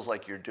 Pandering feels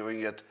like you're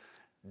doing it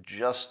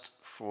just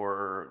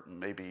for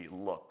maybe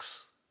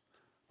looks,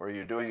 or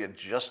you're doing it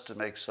just to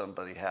make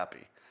somebody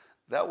happy.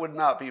 That would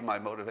not be my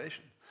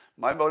motivation.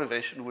 My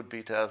motivation would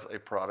be to have a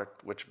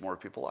product which more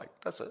people like.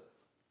 That's it.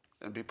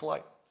 And be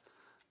polite.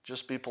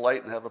 Just be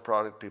polite and have a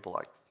product people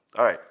like.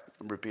 All right,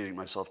 I'm repeating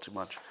myself too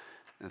much.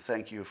 And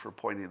thank you for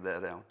pointing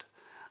that out.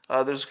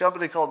 There's a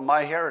company called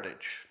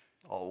MyHeritage,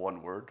 all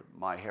one word,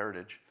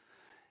 MyHeritage,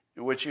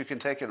 in which you can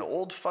take an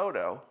old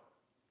photo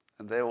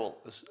and they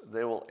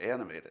will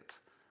animate it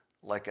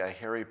like a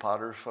Harry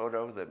Potter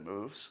photo that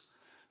moves.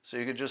 So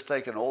you could just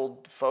take an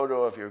old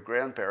photo of your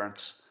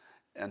grandparents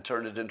and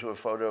turn it into a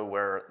photo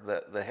where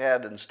the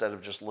head, instead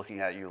of just looking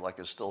at you like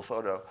a still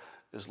photo,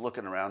 is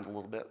looking around a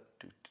little bit,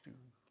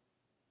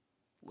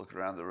 looking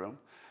around the room.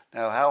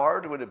 Now, how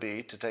hard would it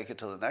be to take it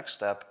to the next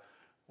step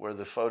where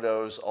the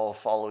photos all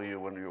follow you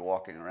when you're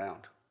walking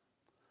around?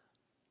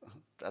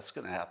 That's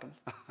going to happen.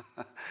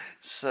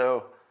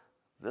 So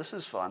this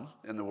is fun.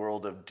 In the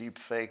world of deep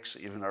fakes,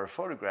 even our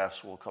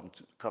photographs will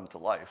come to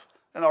life,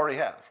 and already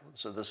have.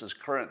 So this is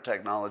current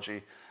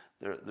technology.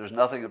 There's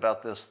nothing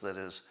about this that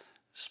is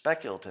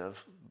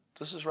speculative.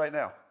 This is right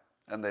now,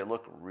 and they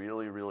look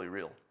really, really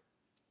real.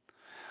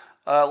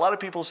 A lot of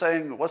people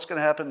saying, what's going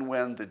to happen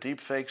when the deep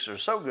fakes are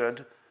so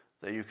good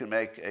that you can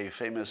make a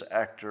famous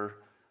actor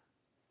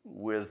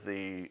with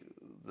the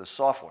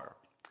software?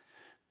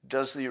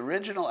 Does the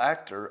original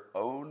actor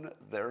own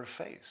their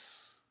face?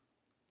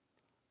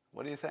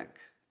 What do you think?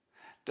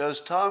 Does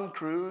Tom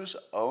Cruise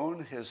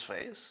own his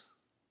face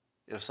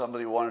if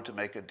somebody wanted to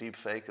make a deep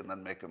fake and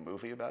then make a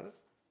movie about it?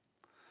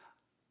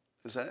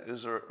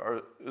 Is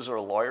there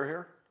a lawyer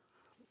here?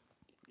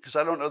 Because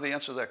I don't know the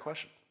answer to that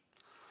question.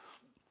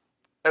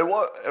 And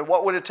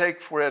what would it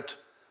take for it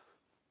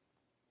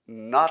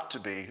not to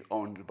be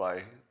owned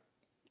by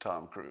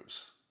Tom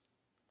Cruise?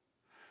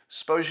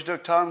 Suppose you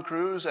took Tom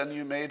Cruise and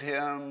you made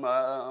him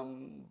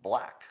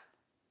black,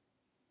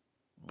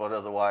 but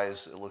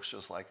otherwise it looks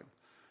just like him.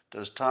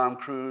 Does Tom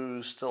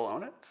Cruise still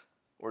own it,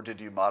 or did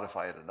you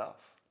modify it enough?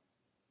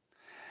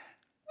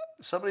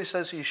 Somebody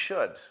says he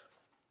should.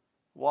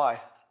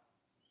 Why?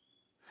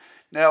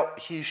 Now,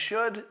 he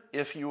should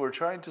if you were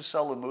trying to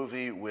sell a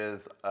movie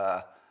with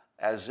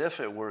as if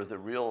it were the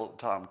real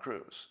Tom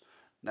Cruise.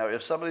 Now,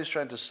 if somebody's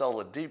trying to sell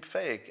a deep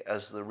fake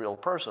as the real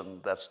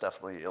person, that's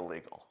definitely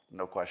illegal.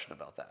 No question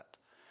about that.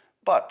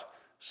 But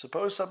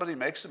suppose somebody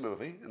makes a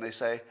movie and they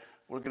say,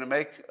 we're going to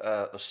make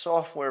a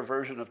software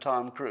version of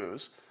Tom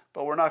Cruise,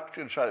 but we're not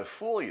going to try to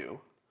fool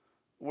you.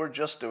 We're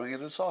just doing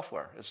it in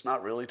software. It's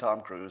not really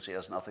Tom Cruise. He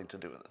has nothing to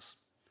do with this.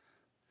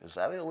 Is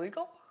that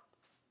illegal?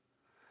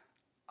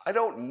 I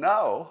don't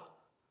know,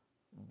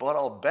 but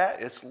I'll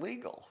bet it's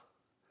legal.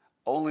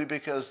 Only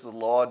because the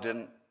law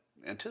didn't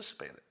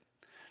anticipate it.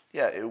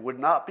 Yeah, it would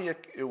not be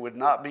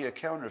a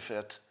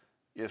counterfeit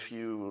if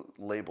you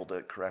labeled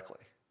it correctly.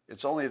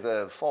 It's only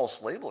the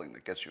false labeling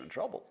that gets you in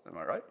trouble. Am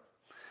I right?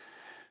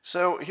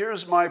 So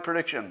here's my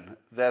prediction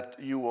that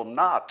you will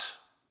not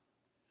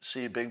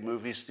see big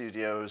movie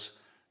studios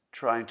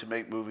trying to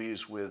make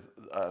movies with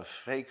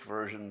fake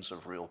versions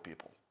of real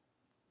people.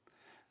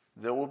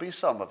 There will be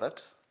some of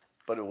it,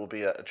 but it will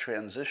be a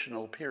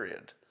transitional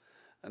period.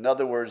 In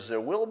other words,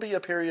 there will be a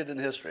period in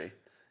history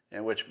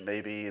in which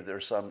maybe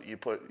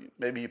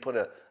you put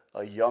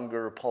a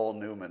younger Paul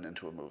Newman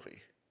into a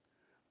movie,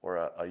 or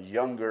a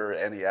younger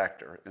any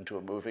actor into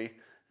a movie,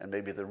 and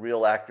maybe the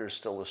real actor is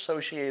still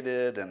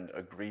associated and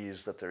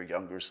agrees that their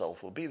younger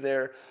self will be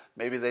there.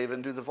 Maybe they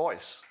even do the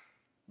voice.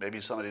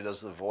 Maybe somebody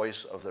does the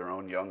voice of their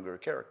own younger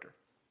character.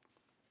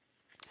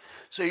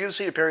 So you're going to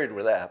see a period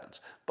where that happens.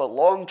 But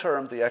long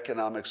term, the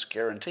economics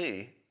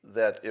guarantee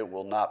that it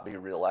will not be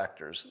real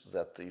actors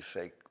that the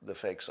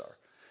fakes are.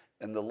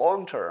 In the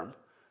long term,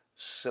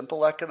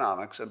 Simple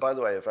economics. And by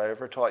the way, if I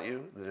ever taught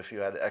you that if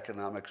you add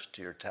economics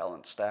to your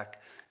talent stack,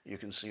 you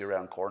can see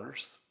around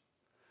corners,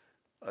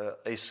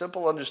 a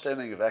simple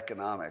understanding of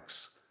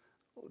economics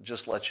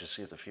just lets you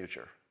see the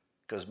future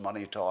because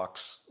money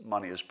talks,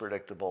 money is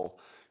predictable,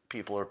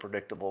 people are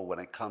predictable when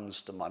it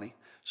comes to money.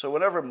 So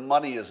whenever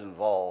money is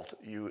involved,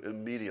 you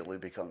immediately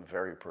become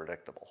very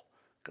predictable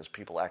because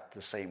people act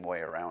the same way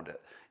around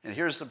it. And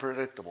here's the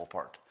predictable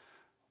part.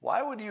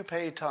 Why would you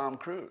pay Tom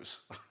Cruise?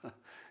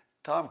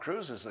 Tom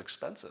Cruise is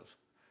expensive.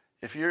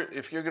 If you're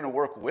going to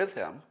work with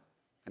him,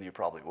 and you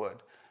probably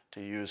would,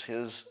 to use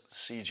his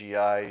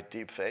CGI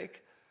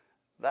deepfake,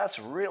 that's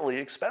really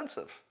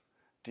expensive.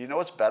 Do you know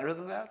what's better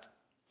than that?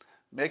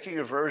 Making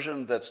a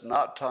version that's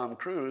not Tom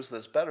Cruise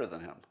that's better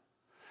than him.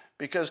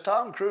 Because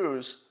Tom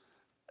Cruise,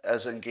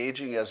 as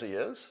engaging as he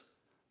is,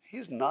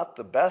 he's not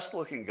the best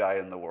looking guy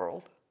in the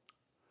world.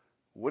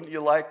 Wouldn't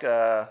you like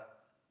a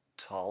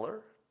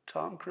taller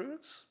Tom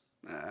Cruise?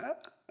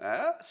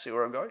 See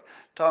where I'm going?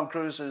 Tom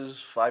Cruise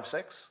is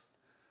 5'6".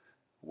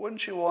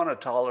 Wouldn't you want a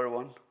taller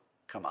one?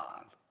 Come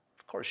on,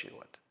 of course you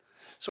would.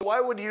 So why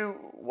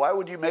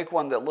would you make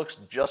one that looks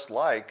just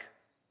like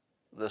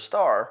the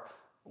star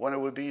when it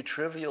would be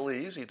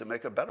trivially easy to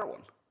make a better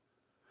one?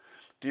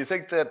 Do you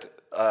think that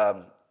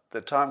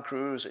that Tom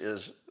Cruise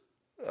is,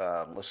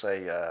 let's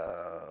say,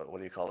 what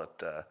do you call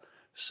it,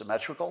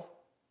 symmetrical?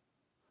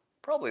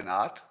 Probably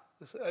not.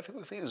 I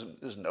think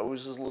his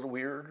nose is a little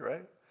weird,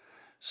 right?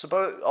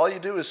 So all you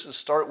do is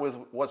start with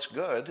what's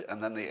good,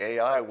 and then the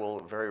AI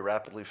will very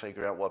rapidly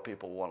figure out what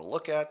people want to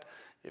look at.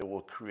 It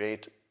will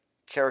create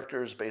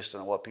characters based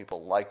on what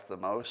people like the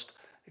most.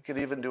 It could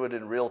even do it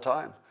in real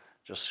time.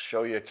 Just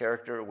show you a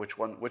character,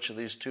 which of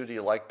these two do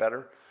you like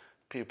better?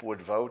 People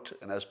would vote,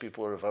 and as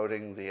people are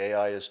voting, the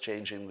AI is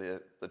changing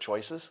the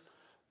choices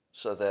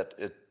so that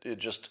it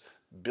just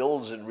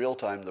builds in real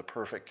time the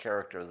perfect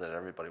character that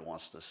everybody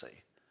wants to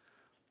see.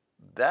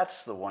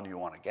 That's the one you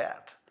want to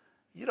get.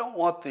 You don't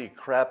want the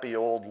crappy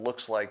old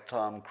looks like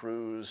Tom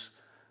Cruise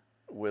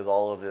with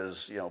all of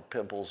his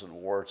pimples and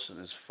warts and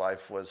his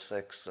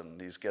 5'6"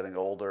 and he's getting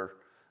older.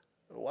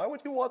 Why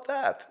would you want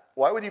that?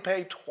 Why would you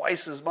pay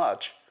twice as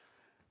much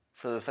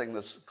for the thing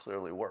that's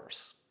clearly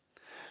worse?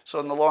 So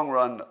in the long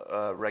run,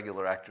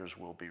 regular actors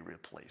will be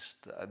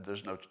replaced.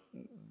 There's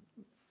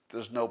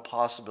no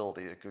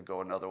possibility it could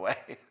go another way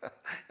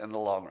in the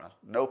long run.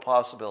 No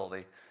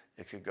possibility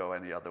it could go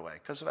any other way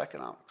because of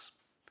economics.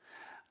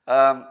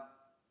 All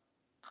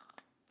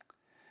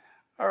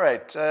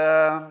right.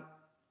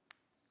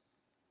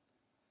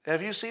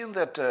 Have you seen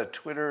that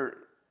Twitter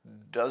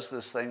does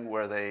this thing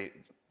where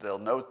they'll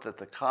note that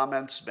the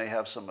comments may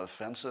have some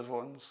offensive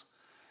ones,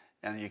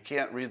 and you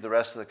can't read the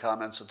rest of the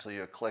comments until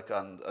you click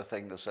on a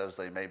thing that says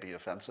they may be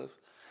offensive.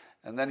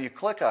 And then you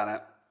click on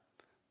it,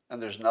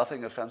 and there's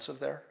nothing offensive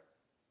there,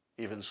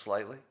 even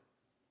slightly.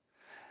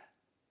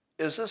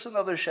 Is this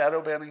another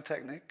shadow banning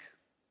technique?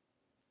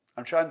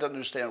 I'm trying to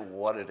understand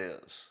what it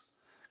is,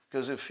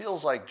 because it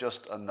feels like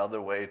just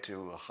another way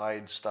to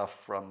hide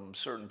stuff from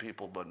certain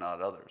people but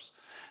not others.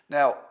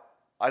 Now,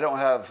 I don't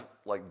have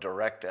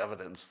direct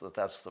evidence that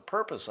that's the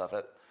purpose of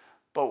it,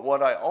 but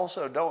what I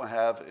also don't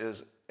have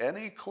is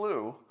any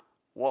clue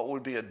what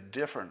would be a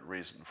different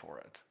reason for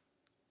it.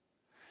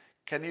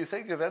 Can you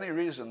think of any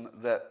reason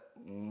that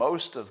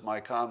most of my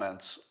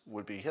comments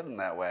would be hidden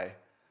that way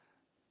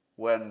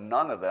when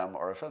none of them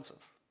are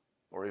offensive,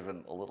 or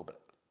even a little bit?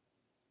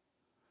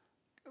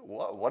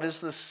 What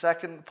is the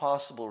second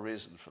possible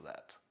reason for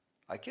that?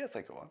 I can't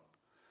think of one.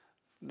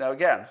 Now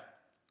again,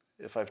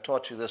 if I've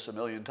taught you this a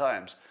million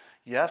times,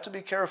 you have to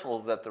be careful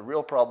that the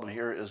real problem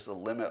here is the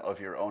limit of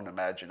your own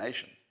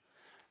imagination.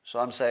 So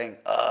I'm saying,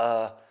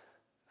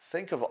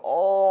 think of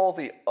all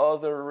the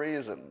other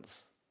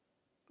reasons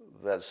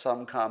that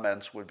some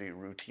comments would be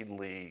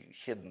routinely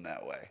hidden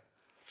that way.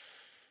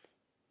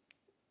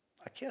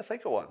 I can't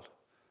think of one.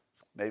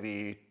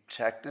 Maybe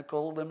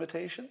technical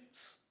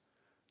limitations?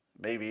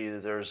 Maybe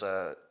there's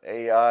a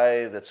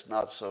AI that's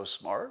not so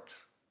smart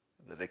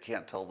that it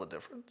can't tell the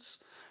difference?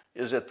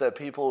 Is it that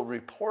people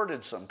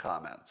reported some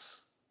comments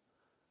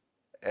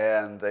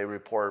and they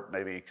report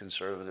maybe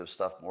conservative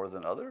stuff more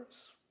than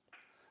others?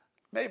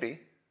 Maybe.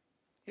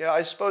 Yeah,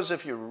 I suppose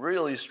if you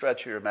really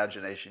stretch your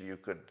imagination, you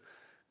could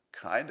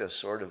kind of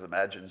sort of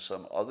imagine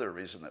some other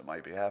reason that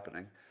might be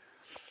happening.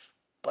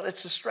 But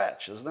it's a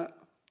stretch, isn't it?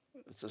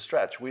 It's a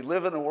stretch. We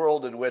live in a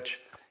world in which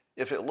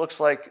if it looks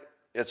like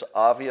it's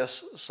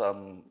obvious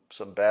some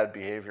bad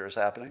behavior is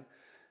happening,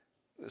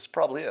 this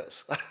probably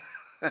is.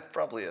 It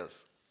probably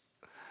is.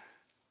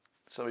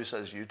 Somebody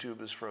says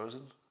YouTube is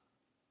frozen.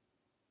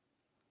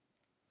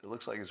 It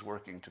looks like it's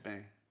working to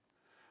me.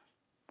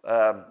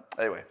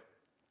 Anyway,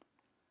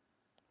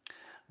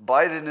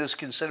 Biden is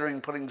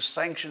considering putting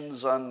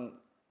sanctions on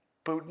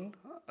Putin,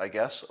 I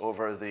guess,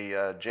 over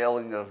the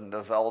jailing of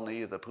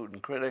Navalny, the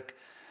Putin critic,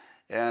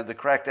 and the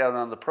crackdown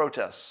on the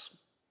protests.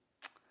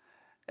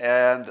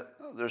 And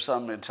there's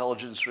some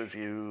intelligence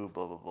review,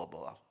 blah, blah,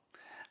 blah,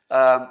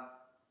 blah.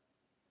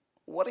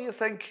 What do you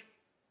think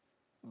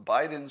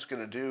Biden's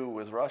going to do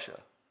with Russia?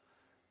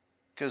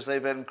 because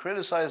they've been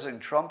criticizing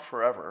Trump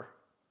forever.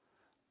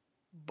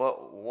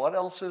 But what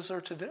else is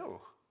there to do?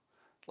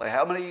 Like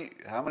how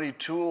many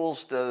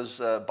tools does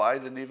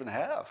Biden even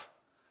have?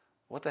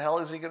 What the hell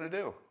is he going to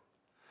do?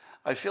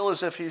 I feel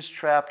as if he's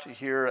trapped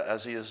here,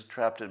 as he is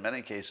trapped in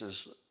many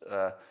cases,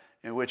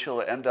 in which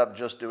he'll end up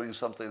just doing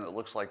something that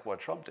looks like what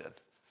Trump did.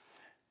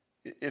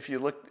 If you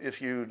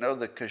know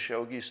the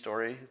Khashoggi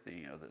story,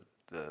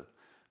 the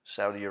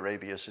Saudi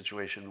Arabia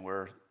situation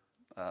where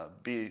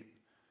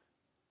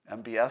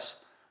MBS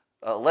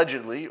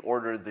allegedly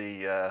ordered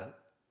the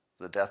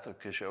death of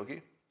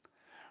Khashoggi,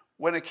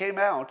 when it came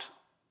out,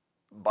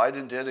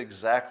 Biden did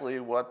exactly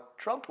what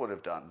Trump would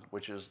have done,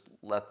 which is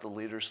let the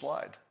leader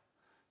slide.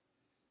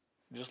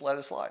 Just let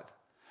it slide.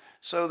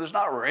 So there's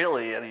not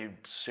really any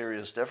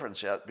serious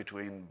difference yet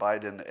between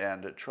Biden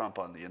and Trump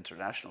on the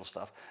international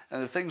stuff.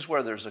 And the things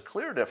where there's a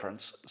clear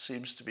difference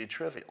seems to be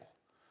trivial,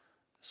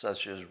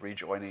 such as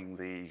rejoining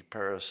the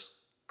Paris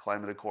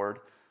Climate Accord.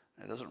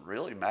 It doesn't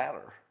really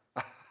matter.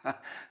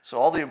 So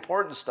all the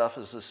important stuff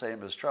is the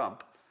same as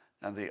Trump,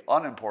 and the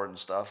unimportant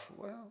stuff,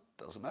 well,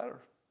 doesn't matter.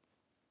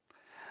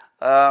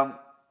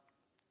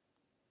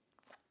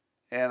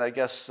 And I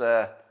guess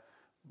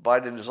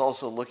Biden is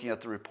also looking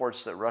at the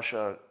reports that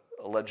Russia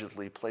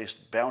allegedly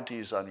placed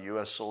bounties on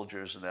U.S.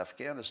 soldiers in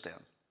Afghanistan.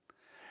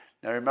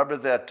 Now remember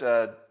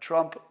that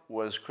Trump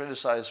was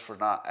criticized for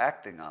not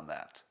acting on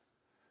that.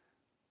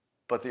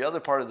 But the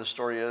other part of the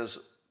story is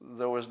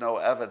there was no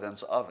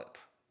evidence of it.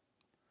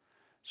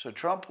 So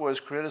Trump was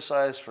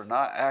criticized for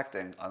not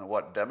acting on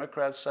what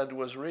Democrats said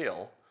was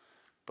real,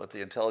 but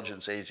the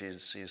intelligence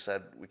agencies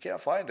said, we can't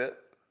find it.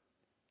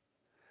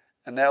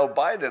 And now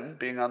Biden,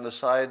 being on the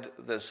side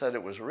that said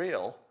it was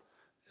real,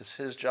 it's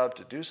his job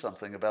to do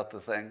something about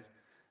the thing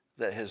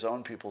that his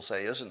own people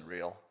say isn't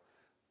real.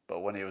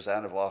 But when he was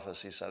out of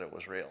office, he said it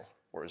was real,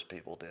 or his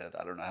people did.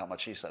 I don't know how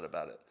much he said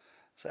about it.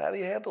 So how do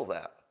you handle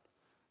that?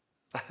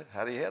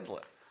 How do you handle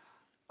it?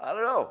 I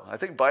don't know. I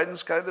think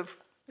Biden's kind of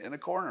in a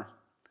corner.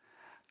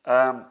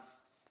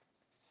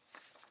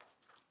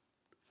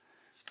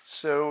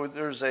 So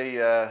there's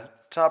a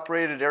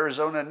top-rated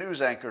Arizona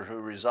news anchor who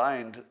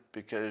resigned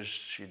because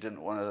she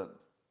didn't want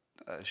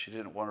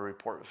to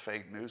report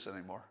fake news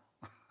anymore.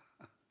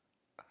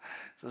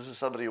 This is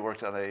somebody who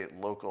worked on a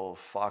local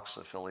Fox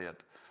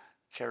affiliate,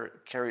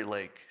 Carrie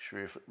Lake. She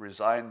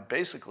resigned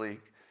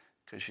basically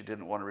because she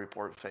didn't want to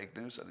report fake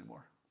news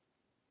anymore.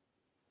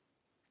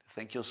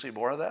 Think you'll see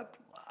more of that?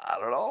 I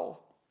don't know.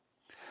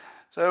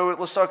 So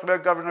let's talk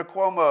about Governor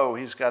Cuomo.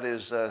 He's got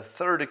his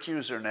third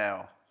accuser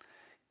now.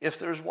 If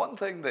there's one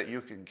thing that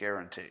you can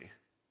guarantee,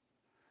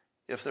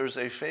 if there's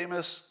a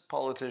famous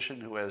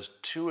politician who has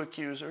two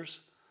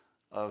accusers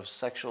of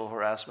sexual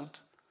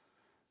harassment,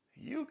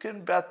 you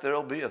can bet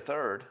there'll be a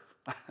third.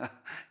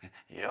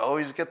 You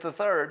always get the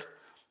third.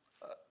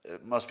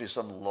 It must be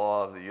some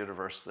law of the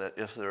universe that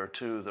if there are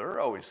two, there are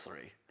always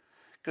three.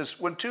 Because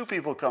when two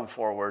people come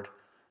forward,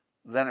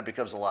 then it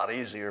becomes a lot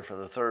easier for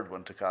the third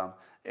one to come.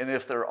 And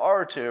if there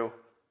are two,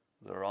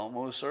 there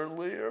almost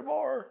certainly are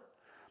more.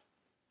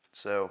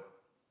 So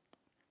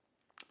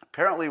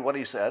apparently what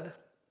he said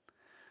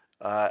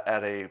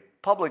at a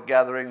public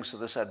gathering, so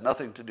this had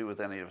nothing to do with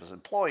any of his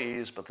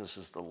employees, but this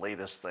is the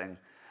latest thing.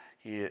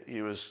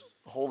 He was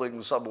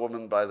holding some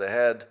woman by the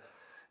head,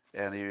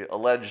 and he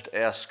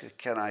asked,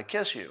 can I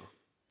kiss you?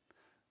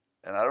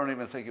 And I don't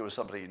even think it was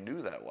somebody he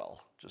knew that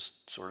well, just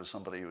sort of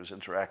somebody he was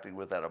interacting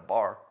with at a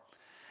bar.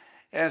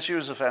 And she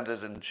was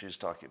offended, and she's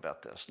talking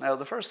about this. Now,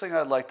 the first thing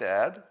I'd like to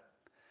add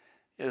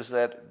is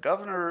that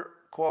Governor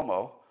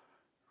Cuomo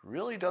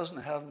really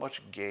doesn't have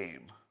much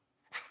game.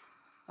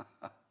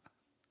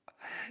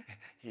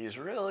 He's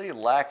really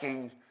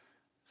lacking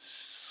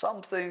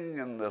something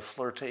in the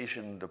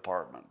flirtation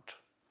department.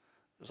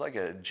 There's like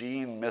a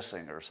gene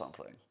missing or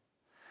something.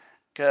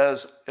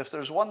 Because if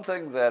there's one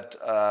thing that,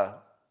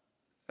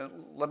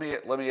 let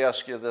me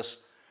ask you this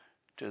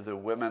to the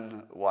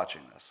women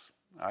watching this.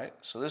 All right,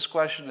 so this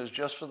question is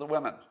just for the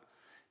women.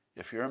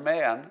 If you're a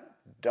man,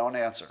 don't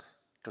answer,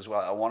 because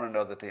I want to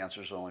know that the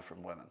answer is only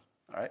from women.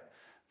 All right,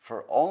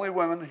 for only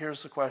women,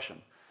 here's the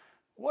question: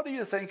 what do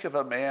you think of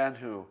a man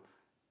who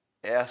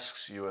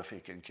asks you if he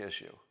can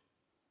kiss you,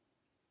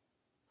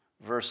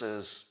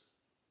 versus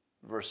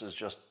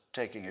just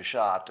taking a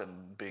shot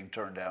and being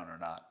turned down or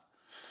not?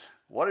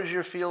 What is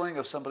your feeling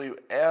of somebody who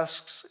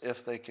asks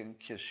if they can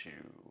kiss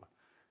you?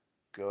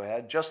 Go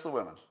ahead, just the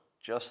women,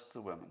 just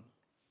the women.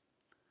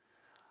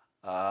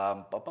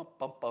 And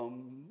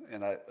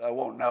I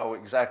won't know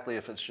exactly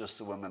if it's just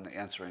the women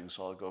answering,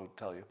 so I'll go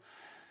tell you.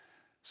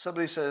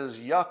 Somebody says,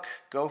 yuck,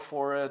 go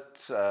for it,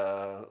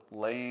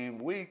 lame,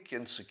 weak,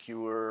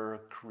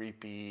 insecure,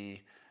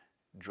 creepy,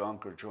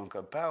 drunk or drunk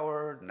on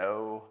power,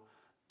 no,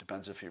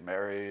 depends if you're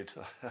married,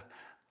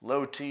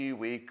 low T,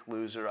 weak,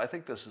 loser. I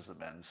think this is the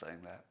men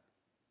saying that.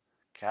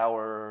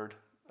 Coward,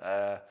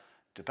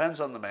 depends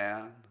on the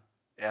man,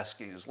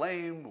 asking is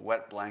lame,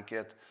 wet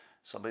blanket.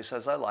 Somebody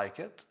says, I like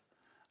it.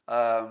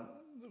 A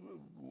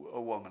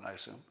woman, I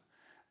assume.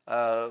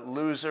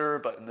 Loser,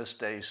 but in this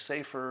day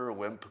safer.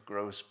 Wimp,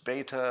 gross,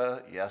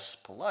 beta. Yes,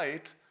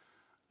 polite.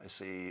 I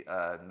see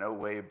no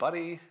way,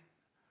 buddy.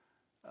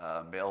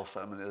 Male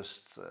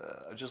feminist.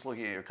 Just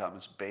looking at your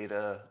comments.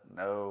 Beta,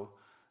 no,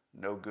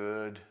 no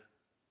good.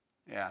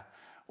 Yeah.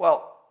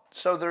 Well,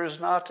 so there's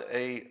not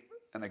an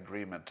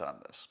agreement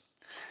on this.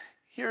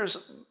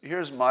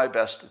 Here's my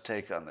best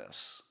take on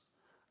this.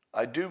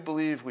 I do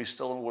believe we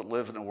still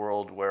live in a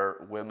world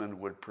where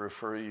women would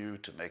prefer you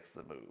to make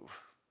the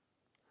move.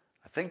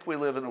 I think we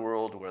live in a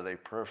world where they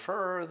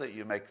prefer that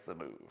you make the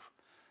move.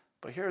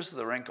 But here's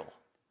the wrinkle.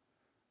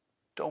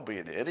 Don't be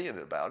an idiot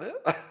about it.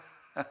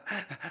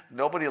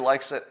 Nobody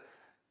likes it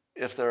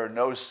if there are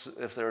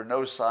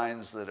no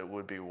signs that it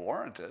would be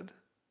warranted.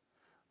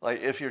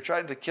 Like if you're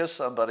trying to kiss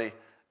somebody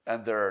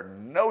and there are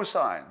no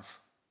signs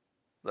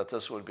that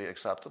this would be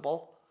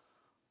acceptable,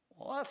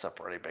 well, that's a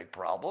pretty big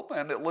problem.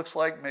 And it looks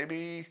like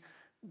maybe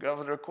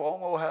Governor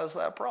Cuomo has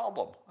that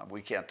problem. And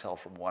we can't tell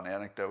from one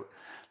anecdote.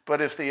 But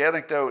if the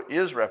anecdote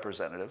is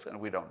representative, and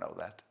we don't know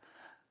that,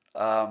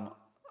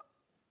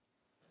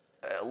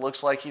 it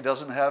looks like he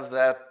doesn't have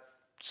that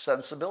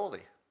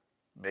sensibility.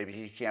 Maybe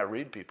he can't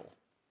read people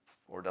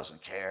or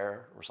doesn't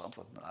care or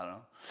something. I don't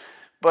know.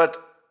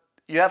 But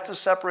you have to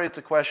separate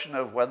the question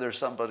of whether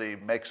somebody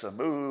makes a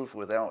move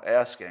without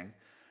asking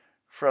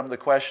from the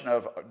question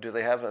of do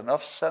they have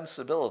enough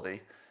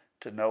sensibility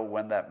to know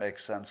when that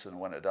makes sense and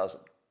when it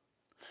doesn't.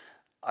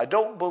 I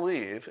don't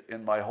believe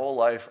in my whole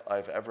life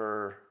I've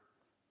ever,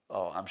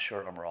 I'm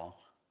sure I'm wrong.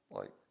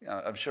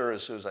 I'm sure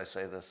as soon as I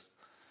say this,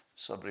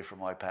 somebody from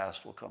my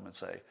past will come and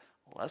say,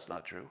 well, that's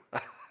not true.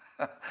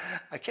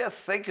 I can't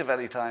think of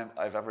any time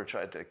I've ever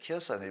tried to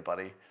kiss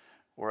anybody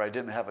where I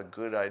didn't have a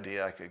good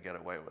idea I could get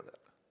away with it.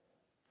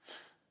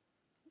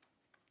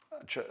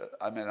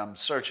 I mean, I'm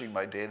searching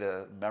my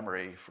data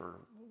memory for,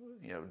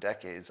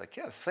 decades. I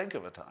can't think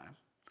of a time.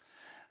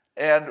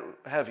 And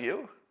have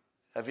you?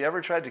 Have you ever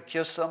tried to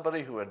kiss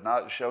somebody who had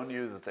not shown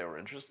you that they were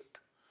interested?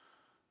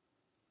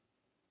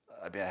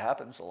 I mean, it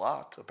happens a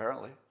lot,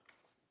 apparently.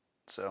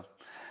 So,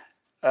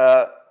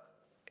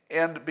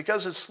 and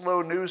because it's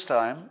slow news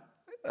time,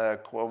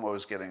 Cuomo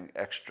is getting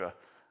extra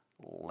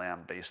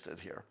lambasted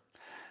here.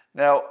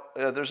 Now,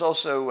 there's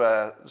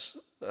also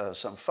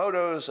some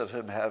photos of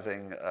him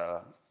having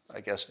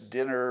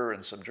dinner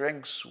and some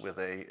drinks with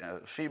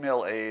a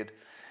female aide.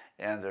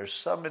 And there's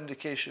some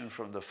indication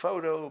from the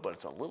photo, but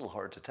it's a little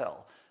hard to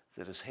tell,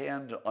 that his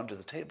hand under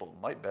the table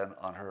might have been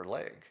on her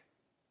leg.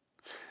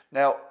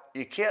 Now,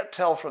 you can't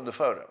tell from the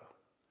photo,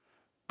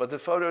 but the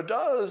photo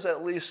does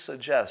at least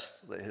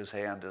suggest that his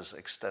hand is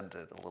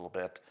extended a little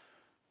bit.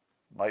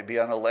 Might be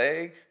on a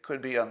leg,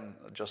 could be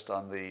just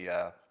on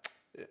the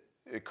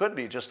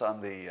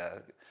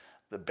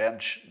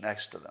bench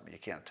next to them. You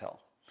can't tell.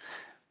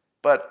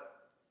 But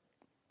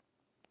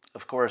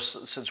of course,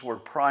 since we're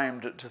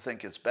primed to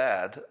think it's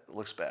bad, it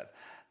looks bad.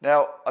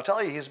 Now, I'll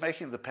tell you, he's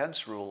making the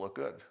Pence rule look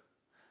good.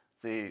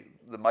 The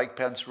Mike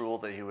Pence rule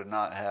that he would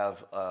not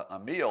have a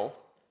meal,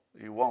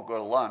 he won't go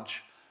to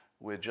lunch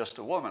with just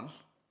a woman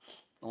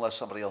unless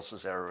somebody else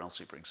is there or else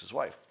he brings his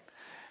wife.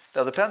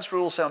 Now, the Pence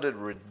rule sounded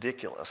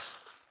ridiculous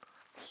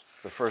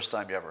the first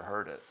time you ever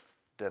heard it,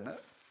 didn't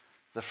it?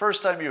 The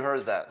first time you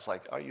heard that, it's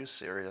like, are you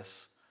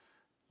serious?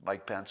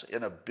 Mike Pence,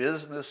 in a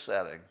business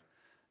setting,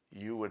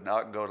 you would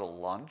not go to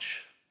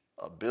lunch,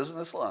 a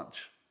business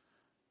lunch,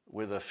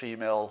 with a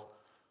female,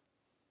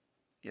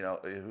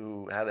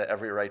 who had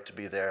every right to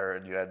be there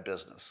and you had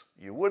business.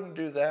 You wouldn't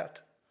do that.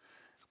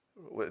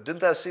 Didn't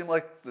that seem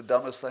like the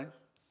dumbest thing?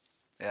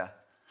 Yeah.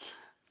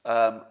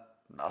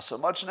 Not so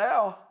much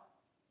now.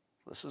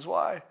 This is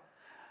why.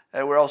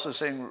 And we're also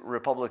seeing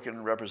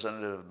Republican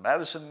Representative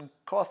Madison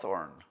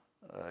Cawthorn,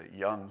 a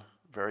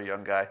very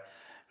young guy,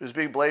 who's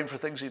being blamed for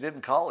things he did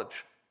in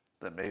college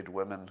that made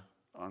women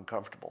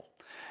uncomfortable.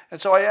 And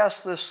so I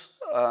asked this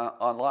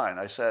online.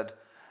 I said,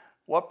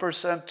 what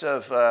percent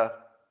of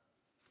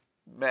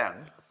men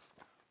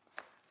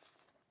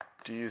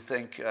do you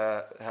think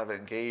have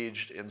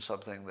engaged in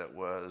something that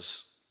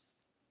was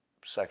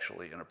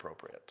sexually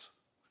inappropriate?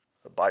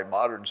 By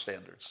modern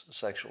standards,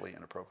 sexually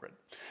inappropriate.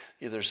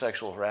 Either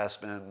sexual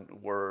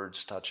harassment,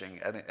 words,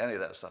 touching, any of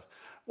that stuff.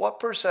 What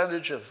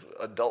percentage of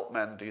adult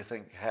men do you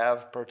think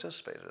have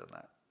participated in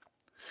that?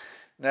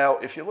 Now,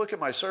 if you look at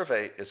my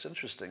survey, it's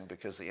interesting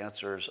because the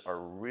answers are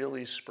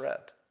really spread,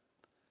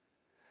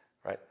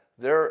 right?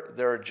 There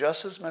are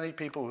just as many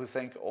people who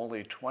think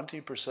only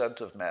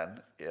 20% of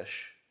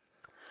men-ish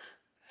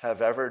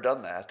have ever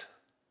done that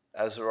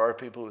as there are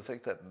people who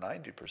think that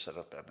 90%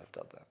 of men have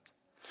done that.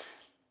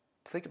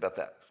 Think about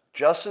that.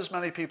 Just as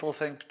many people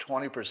think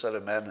 20%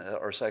 of men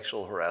are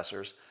sexual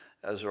harassers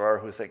as there are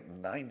who think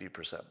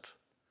 90%.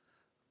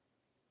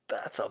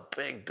 That's a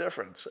big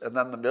difference. And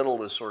then the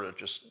middle is sort of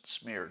just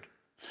smeared.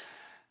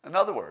 In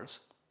other words,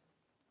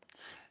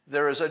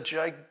 there is a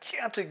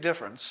gigantic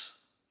difference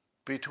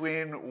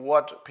between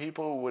what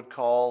people would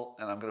call,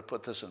 and I'm going to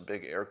put this in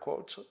big air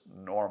quotes,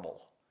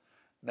 normal.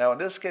 Now, in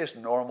this case,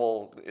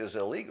 normal is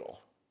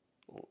illegal,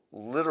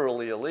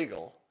 literally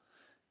illegal,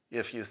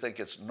 if you think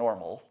it's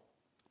normal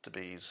to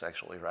be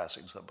sexually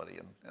harassing somebody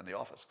in the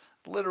office.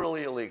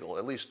 Literally illegal,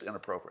 at least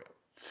inappropriate,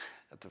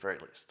 at the very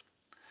least.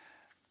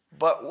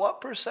 But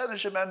what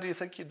percentage of men do you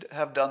think you'd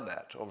have done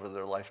that over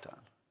their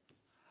lifetime?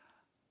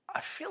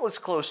 I feel it's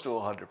close to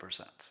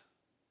 100%.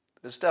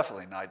 It's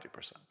definitely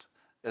 90%.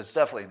 It's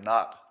definitely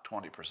not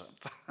 20%.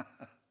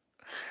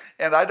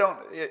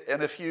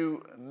 And if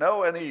you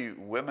know any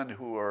women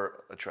who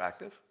are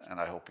attractive, and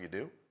I hope you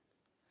do,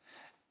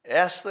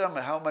 ask them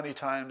how many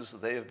times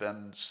they've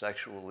been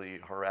sexually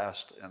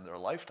harassed in their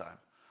lifetime.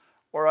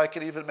 Or I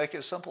could even make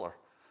it simpler.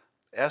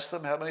 Ask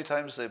them how many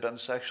times they've been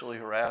sexually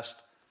harassed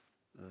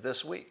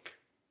this week.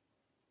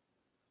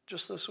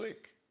 Just this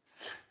week.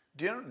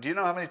 Do you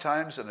know how many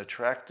times an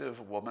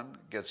attractive woman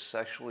gets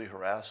sexually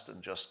harassed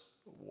in just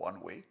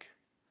 1 week?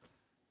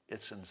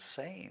 It's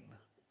insane.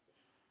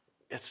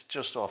 It's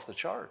just off the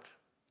chart.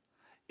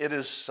 It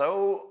is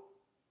so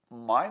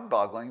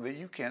mind-boggling that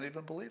you can't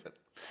even believe it.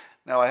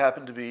 Now, I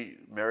happen to be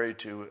married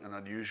to an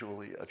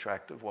unusually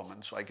attractive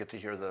woman, so I get to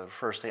hear the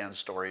first-hand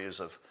stories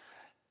of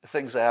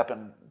things that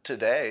happen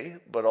today,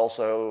 but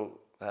also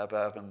have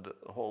happened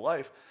a whole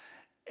life,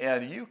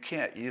 and you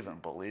can't even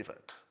believe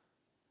it.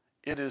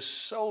 It is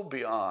so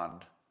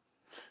beyond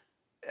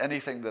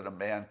anything that a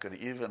man could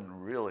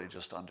even really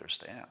just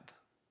understand.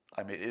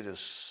 I mean, it is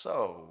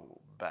so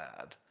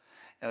bad.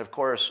 And of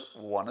course,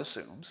 one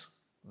assumes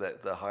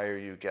that the higher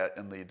you get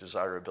in the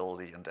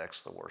desirability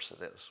index, the worse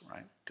it is,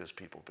 right? Because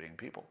people being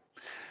people.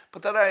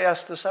 But then I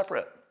asked the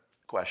separate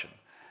question.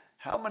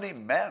 How many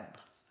men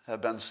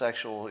have been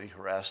sexually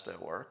harassed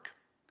at work,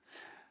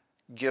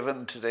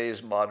 given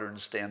today's modern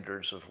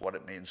standards of what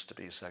it means to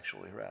be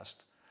sexually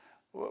harassed?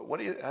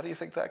 How do you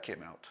think that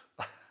came out?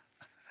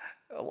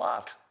 A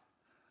lot.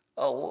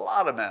 A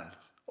lot of men,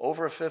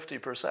 over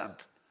 50%,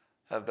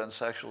 have been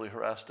sexually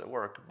harassed at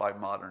work by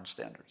modern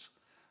standards.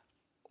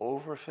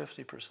 Over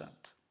 50%.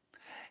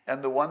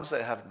 And the ones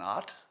that have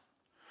not,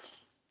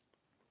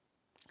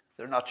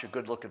 they're not your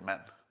good-looking men.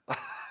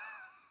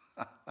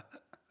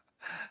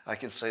 I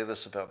can say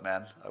this about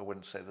men. I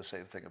wouldn't say the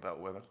same thing about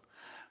women.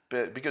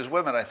 Because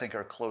women, I think,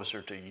 are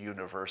closer to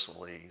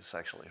universally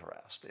sexually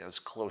harassed. It's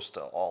close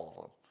to all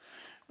of them.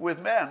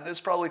 With men,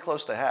 it's probably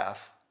close to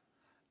half.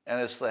 And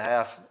it's the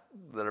half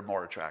that are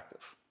more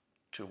attractive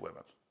to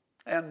women.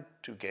 And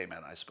to gay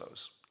men, I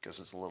suppose, because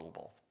it's a little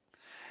both.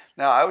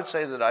 Now, I would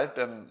say that I've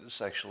been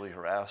sexually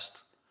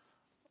harassed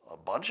a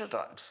bunch of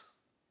times.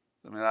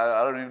 I mean,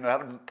 I don't even know how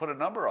to put a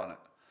number on it.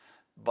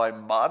 By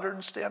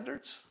modern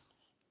standards,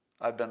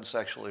 I've been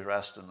sexually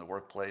harassed in the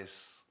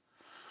workplace,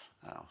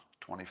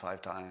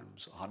 25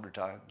 times, 100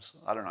 times.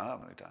 I don't know how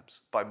many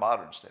times, by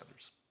modern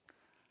standards.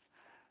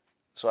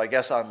 So I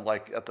guess I'm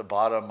like at the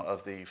bottom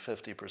of the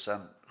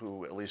 50%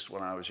 who, at least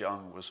when I was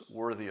young, was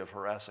worthy of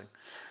harassing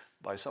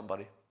by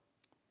somebody.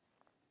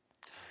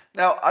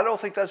 Now, I don't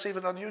think that's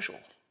even unusual,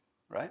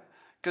 right?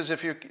 Because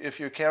if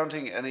you're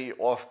counting any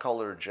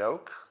off-color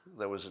joke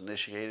that was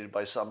initiated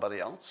by somebody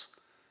else,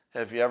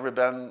 have you ever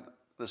been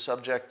the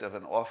subject of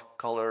an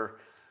off-color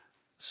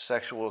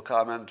sexual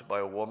comment by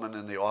a woman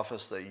in the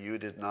office that you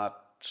did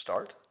not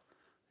start?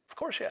 Of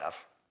course you have.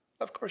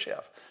 Of course you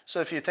have.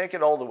 So if you take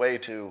it all the way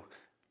to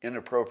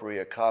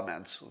inappropriate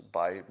comments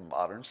by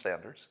modern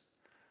standards,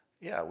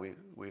 yeah,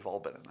 we've all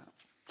been in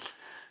that.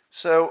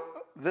 So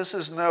this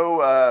is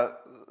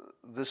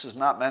this is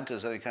not meant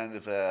as any kind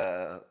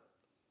of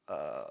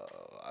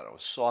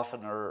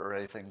softener or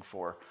anything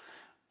for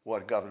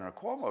what Governor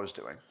Cuomo is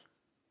doing,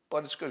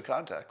 but it's good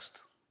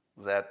context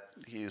that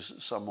he's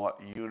somewhat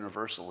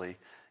universally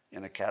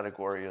in a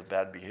category of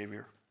bad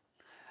behavior.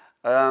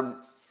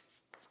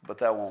 But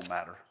that won't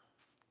matter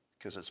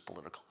because it's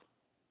political.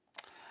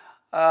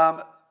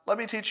 Let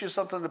me teach you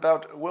something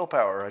about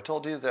willpower. I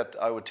told you that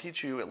I would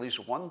teach you at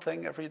least one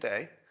thing every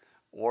day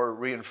or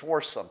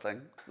reinforce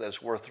something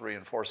that's worth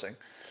reinforcing.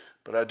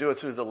 But I do it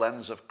through the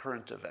lens of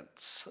current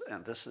events,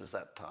 and this is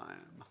that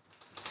time.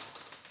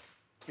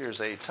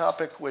 Here's a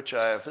topic which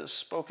I've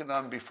spoken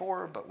on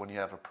before, but when you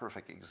have a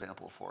perfect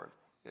example for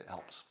it, it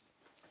helps.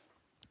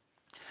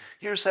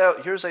 Here's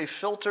a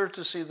filter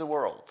to see the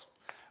world.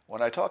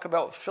 When I talk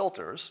about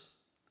filters,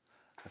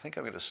 I think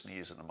I'm going to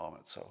sneeze in a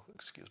moment, so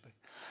excuse me.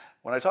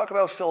 When I talk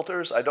about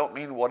filters, I don't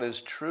mean what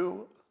is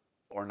true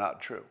or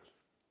not true.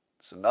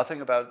 So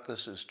nothing about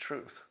this is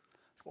truth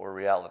or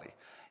reality.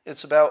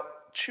 It's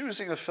about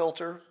choosing a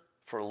filter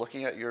for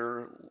looking at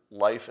your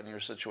life and your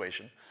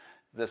situation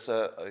that's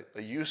a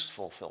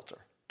useful filter.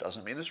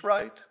 Doesn't mean it's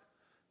right.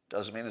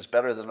 Doesn't mean it's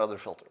better than other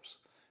filters.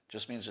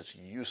 Just means it's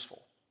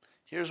useful.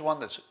 Here's one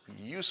that's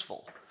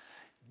useful.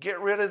 Get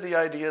rid of the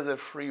idea that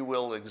free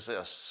will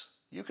exists.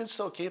 You can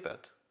still keep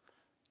it.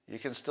 You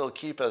can still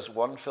keep as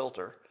one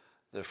filter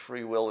that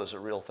free will is a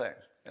real thing.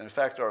 And in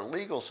fact, our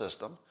legal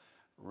system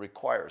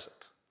requires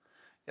it.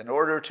 In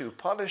order to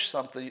punish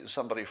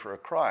somebody for a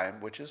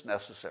crime, which is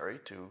necessary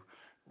to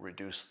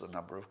reduce the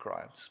number of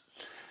crimes,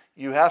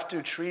 you have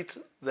to treat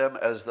them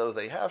as though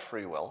they have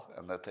free will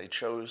and that they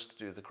chose to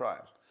do the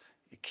crime.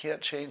 You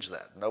can't change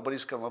that.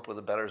 Nobody's come up with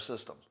a better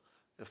system.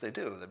 If they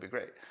do, that'd be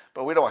great.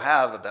 But we don't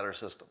have a better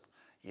system.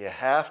 You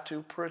have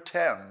to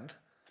pretend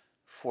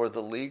for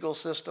the legal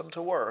system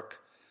to work.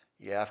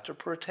 You have to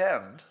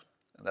pretend,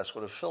 and that's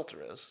what a filter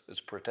is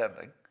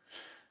pretending,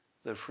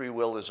 that free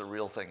will is a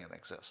real thing and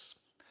exists.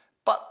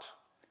 But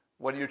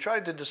when you're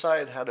trying to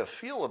decide how to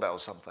feel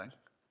about something,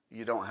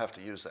 you don't have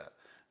to use that.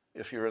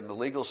 If you're in the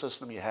legal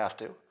system, you have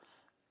to.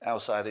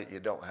 Outside it,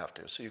 you don't have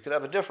to. So you could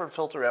have a different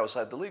filter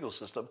outside the legal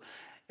system,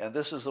 and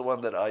this is the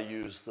one that I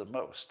use the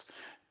most.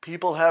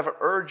 People have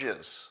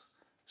urges.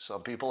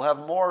 Some people have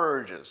more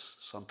urges.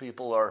 Some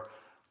people are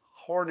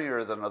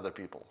hornier than other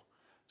people.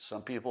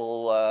 Some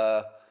people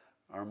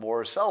are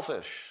more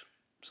selfish.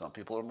 Some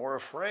people are more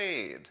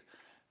afraid.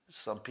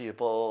 Some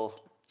people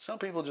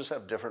just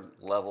have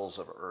different levels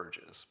of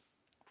urges.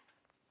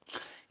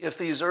 If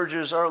these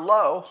urges are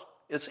low,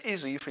 it's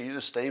easy for you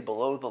to stay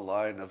below the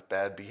line of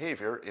bad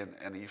behavior in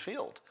any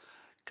field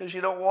because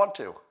you don't want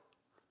to.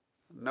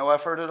 No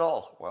effort at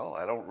all. Well,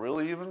 I don't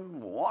really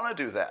even want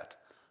to do that.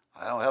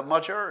 I don't have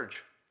much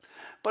urge.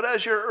 But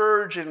as your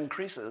urge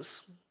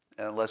increases,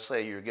 and let's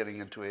say you're getting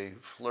into a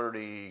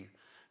flirty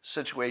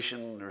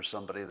situation or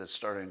somebody that's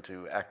starting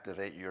to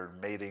activate your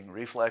mating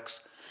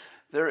reflex,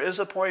 there is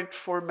a point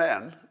for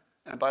men,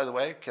 and by the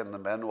way, can the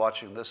men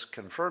watching this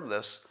confirm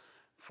this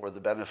for the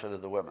benefit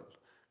of the women?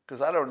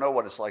 Because I don't know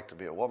what it's like to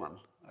be a woman.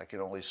 I can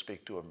only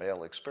speak to a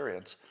male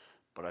experience,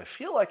 but I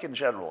feel I can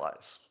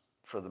generalize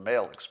for the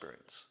male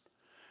experience.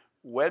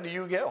 When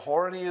you get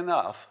horny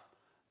enough,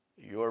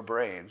 your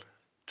brain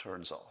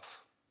turns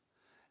off.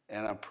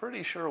 And I'm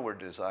pretty sure we're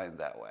designed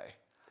that way.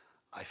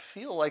 I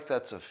feel like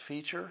that's a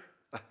feature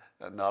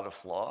and not a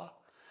flaw.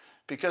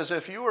 Because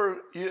if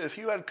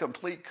you had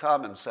complete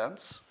common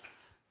sense,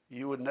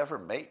 you would never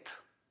mate.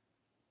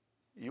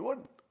 You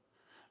wouldn't.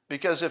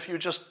 Because if you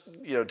just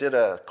did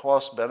a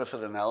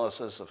cost-benefit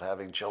analysis of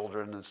having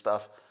children and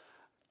stuff,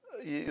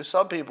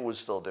 some people would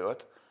still do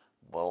it,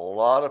 but a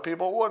lot of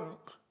people wouldn't.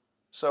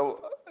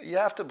 So you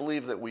have to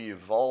believe that we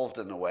evolved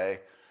in a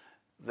way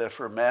that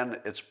for men,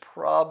 it's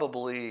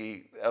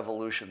probably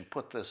evolution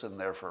put this in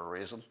there for a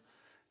reason.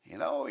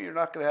 You're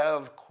not going to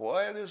have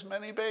quite as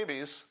many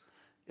babies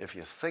if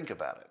you think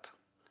about it.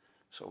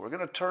 So we're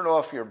going to turn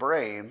off your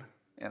brain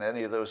in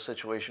any of those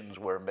situations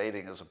where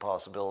mating is a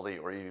possibility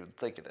or you even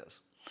think it is.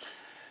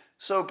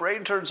 So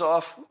brain turns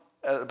off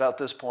at about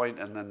this point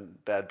and then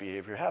bad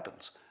behavior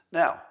happens.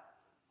 Now,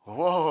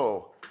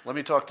 let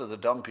me talk to the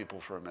dumb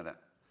people for a minute.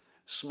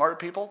 Smart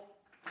people,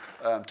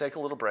 take a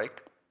little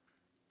break.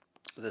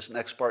 This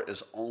next part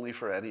is only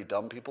for any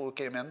dumb people who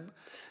came in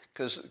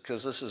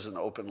because this is an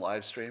open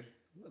live stream.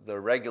 The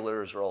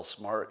regulars are all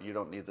smart. You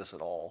don't need this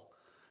at all.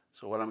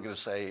 So what I'm going to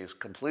say is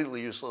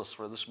completely useless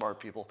for the smart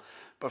people.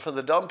 But for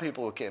the dumb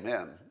people who came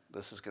in,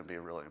 this is going to be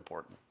really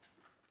important.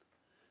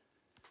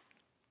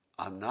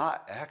 I'm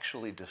not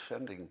actually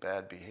defending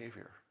bad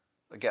behavior.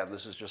 Again,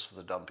 this is just for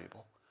the dumb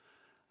people.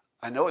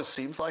 I know it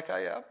seems like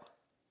I am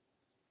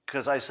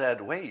because I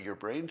said, wait, your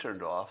brain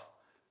turned off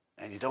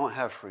and you don't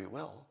have free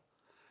will.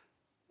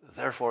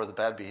 Therefore, the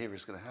bad behavior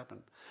is going to happen.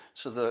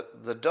 So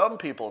the dumb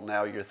people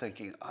now, you're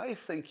thinking, I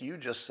think you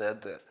just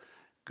said that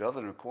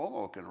Governor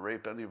Cuomo can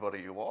rape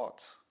anybody he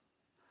wants.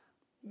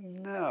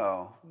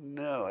 No,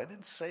 I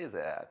didn't say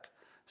that.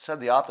 I said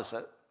the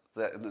opposite,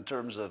 that in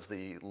terms of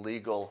the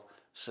legal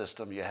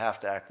system, you have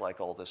to act like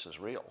all this is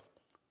real.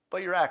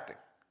 But you're acting.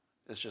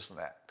 It's just an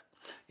act.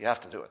 You have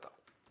to do it, though.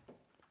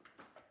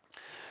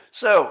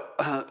 So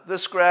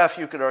this graph,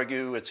 you could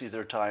argue it's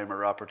either time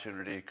or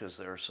opportunity because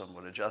they're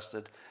somewhat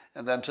adjusted.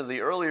 And then to the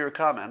earlier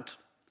comment,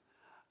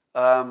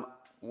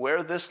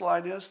 where this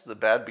line is, the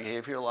bad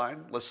behavior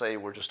line, let's say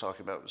we're just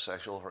talking about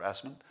sexual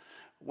harassment,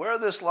 where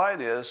this line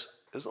is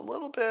a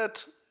little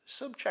bit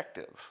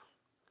subjective.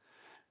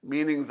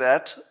 Meaning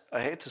that,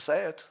 I hate to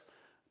say it,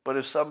 but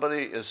if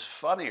somebody is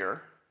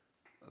funnier,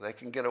 they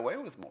can get away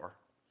with more.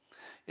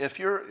 If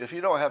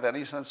you don't have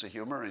any sense of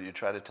humor and you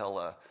try to tell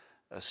a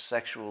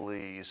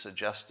sexually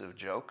suggestive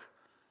joke,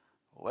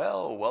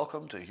 well,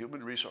 welcome to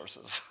human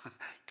resources,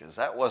 because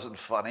that wasn't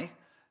funny.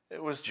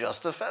 It was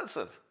just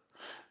offensive.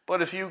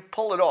 But if you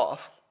pull it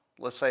off,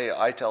 let's say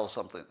I tell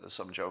some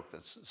joke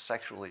that's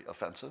sexually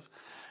offensive,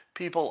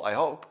 people, I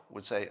hope,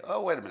 would say,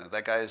 oh, wait a minute,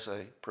 that guy is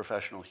a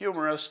professional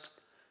humorist.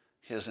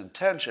 His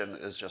intention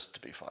is just to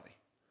be funny.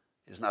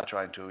 He's not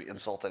trying to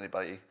insult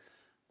anybody.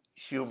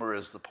 Humor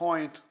is the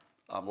point.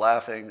 I'm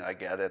laughing. I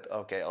get it.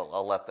 Okay,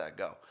 I'll let that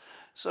go.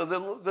 So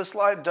this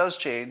line does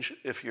change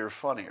if you're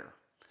funnier.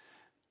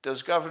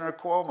 Does Governor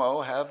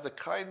Cuomo have the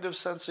kind of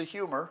sense of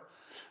humor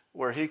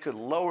where he could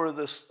lower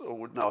this,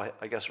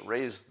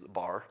 raise the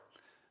bar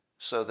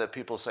so that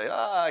people say,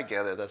 I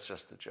get it, that's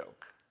just a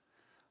joke?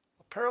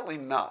 Apparently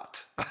not.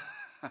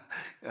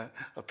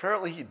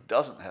 Apparently he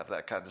doesn't have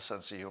that kind of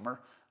sense of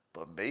humor,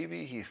 but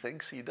maybe he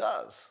thinks he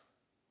does.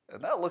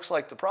 And that looks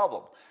like the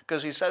problem,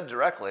 because he said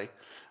directly,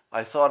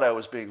 I thought I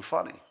was being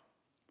funny.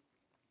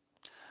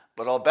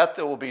 But I'll bet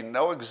there will be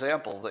no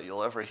example that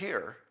you'll ever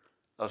hear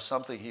of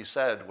something he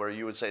said where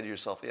you would say to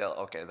yourself, yeah,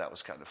 okay, that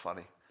was kind of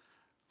funny.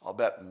 I'll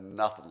bet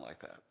nothing like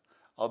that.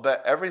 I'll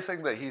bet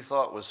everything that he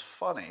thought was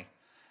funny,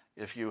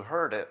 if you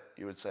heard it,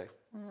 you would say,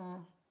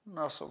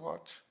 Not so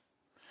much.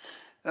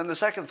 And the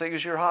second thing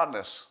is your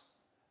hotness.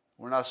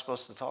 We're not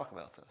supposed to talk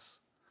about this.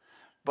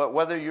 But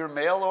whether you're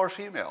male or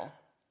female,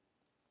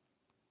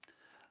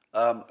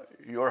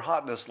 your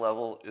hotness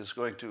level is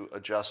going to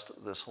adjust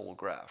this whole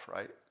graph,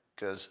 right?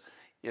 Because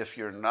if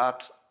you're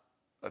not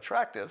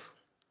attractive,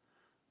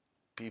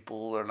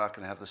 people are not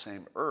going to have the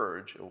same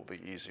urge. It will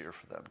be easier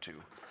for them to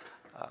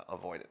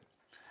avoid it.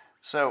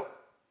 So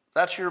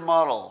that's your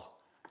model.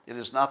 It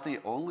is not the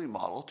only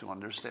model to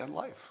understand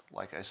life.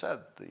 Like I said,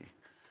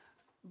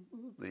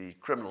 the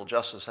criminal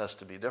justice has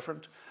to be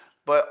different.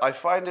 But I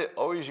find it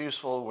always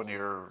useful when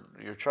you're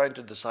trying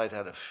to decide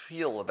how to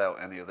feel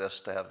about any of this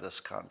to have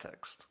this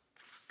context.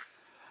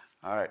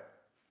 All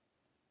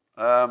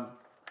right.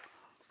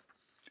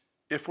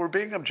 If we're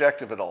being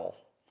objective at all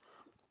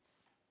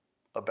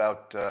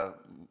about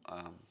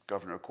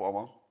Governor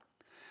Cuomo,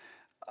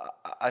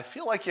 I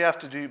feel like you have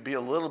to be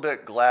a little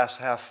bit glass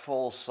half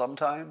full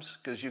sometimes,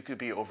 because you could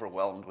be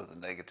overwhelmed with the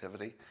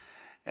negativity.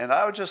 And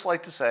I would just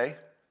like to say,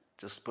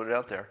 just put it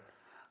out there,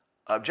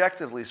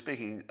 objectively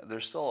speaking,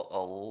 there's still a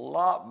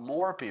lot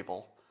more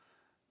people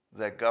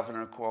that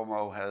Governor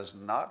Cuomo has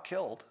not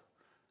killed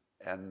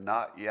and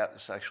not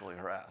yet sexually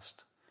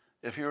harassed.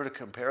 If you were to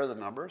compare the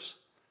numbers,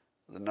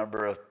 the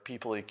number of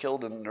people he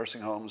killed in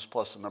nursing homes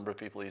plus the number of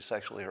people he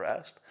sexually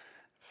harassed,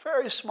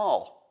 very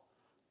small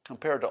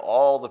compared to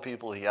all the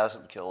people he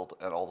hasn't killed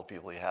and all the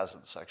people he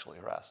hasn't sexually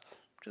harassed.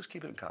 Just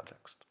keep it in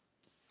context.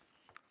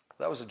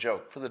 That was a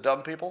joke. For the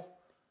dumb people,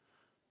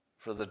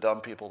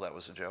 that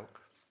was a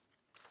joke.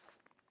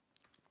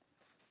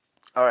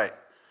 All right.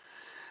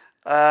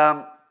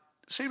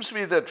 Seems to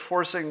me that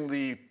forcing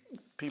the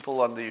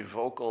people on the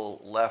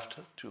vocal left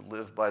to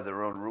live by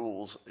their own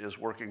rules is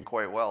working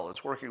quite well.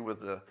 It's working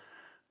with the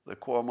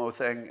Cuomo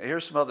thing.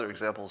 Here's some other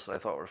examples that I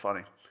thought were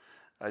funny.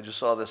 I just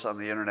saw this on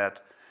the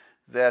internet,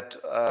 that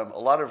a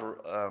lot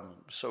of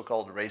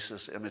so-called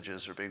racist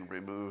images are being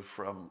removed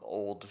from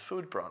old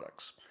food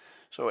products.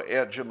 So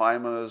Aunt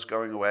Jemima is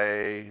going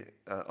away,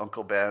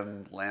 Uncle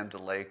Ben, Land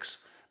O'Lakes.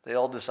 They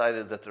all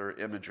decided that their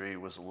imagery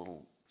was a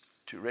little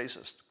too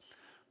racist.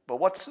 But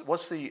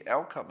what's the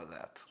outcome of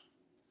that?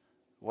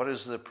 What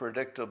is the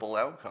predictable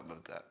outcome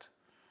of that?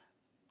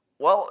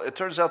 Well, it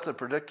turns out the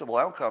predictable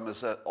outcome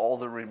is that all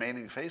the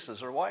remaining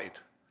faces are white.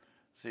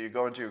 So you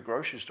go into your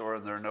grocery store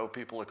and there are no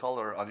people of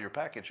color on your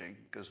packaging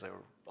because they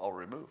were all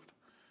removed.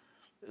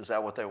 Is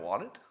that what they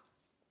wanted?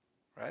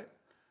 Right?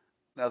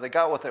 Now they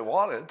got what they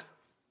wanted.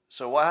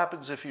 So what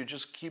happens if you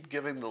just keep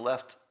giving the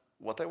left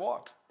what they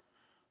want?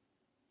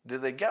 Do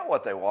they get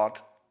what they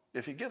want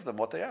if you give them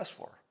what they ask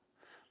for?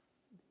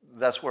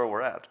 That's where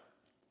we're at.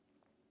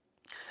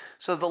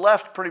 So the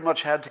left pretty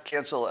much had to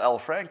cancel Al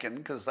Franken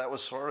because that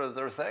was sort of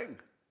their thing,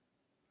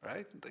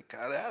 right? They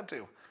kind of had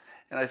to.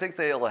 And I think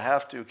they'll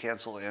have to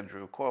cancel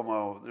Andrew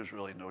Cuomo. There's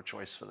really no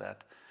choice for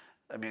that.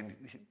 I mean,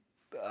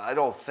 I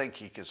don't think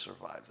he could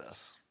survive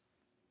this.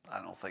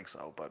 I don't think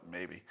so, but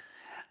maybe.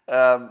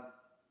 And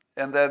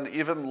then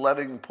even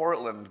letting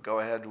Portland go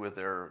ahead with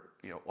their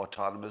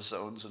autonomous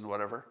zones and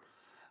whatever,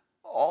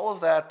 all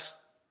of that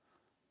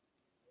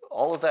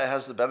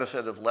has the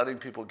benefit of letting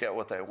people get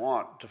what they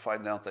want to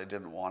find out they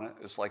didn't want it.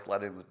 It's like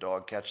letting the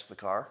dog catch the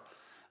car.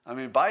 I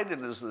mean,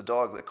 Biden is the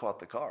dog that caught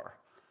the car.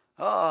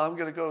 Oh, I'm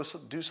going to go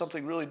do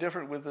something really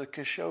different with the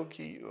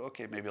Khashoggi.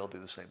 Okay, maybe I'll do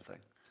the same thing.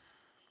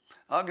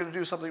 I'm going to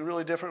do something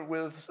really different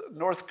with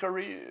North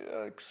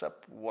Korea,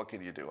 except what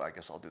can you do? I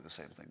guess I'll do the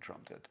same thing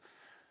Trump did.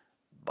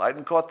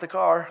 Biden caught the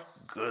car.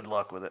 Good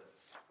luck with it.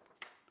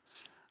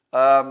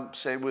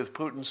 Same with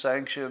Putin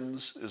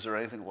sanctions. Is there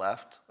anything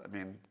left? I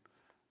mean,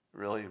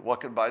 really,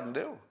 what can Biden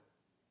do?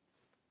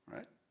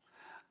 Right?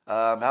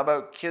 How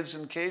about kids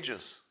in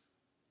cages?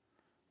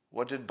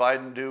 What did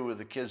Biden do with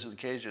the kids in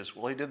cages?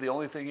 Well, he did the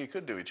only thing he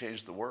could do. He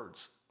changed the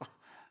words.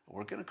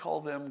 We're going to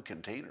call them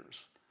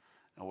containers.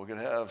 And we're going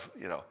to have,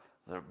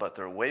 but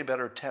they're way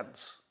better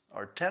tents.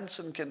 Our tents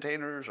and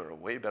containers are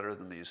way better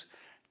than these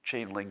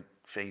chain link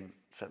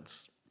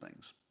fence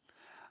things.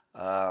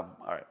 All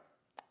right.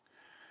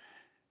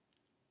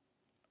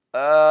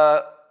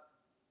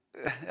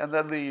 And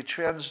then the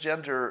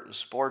transgender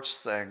sports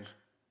thing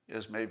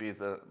is maybe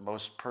the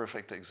most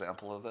perfect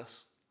example of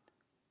this.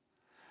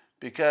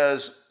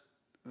 Because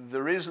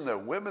the reason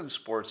that women's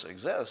sports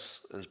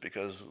exists is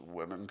because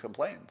women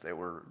complained. They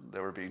were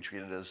being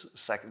treated as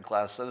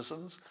second-class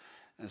citizens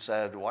and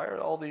said, why are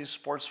all these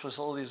sports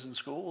facilities in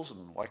schools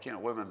and why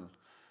can't women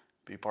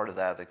be part of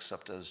that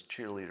except as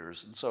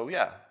cheerleaders? And so,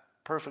 yeah,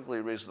 perfectly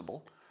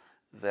reasonable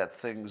that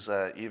things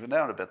even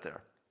out a bit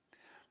there.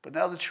 But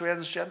now the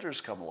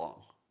transgenders come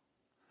along.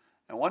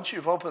 And once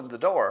you've opened the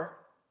door,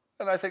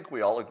 and I think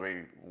we all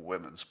agree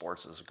women's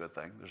sports is a good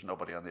thing. There's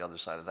nobody on the other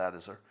side of that,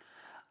 is there?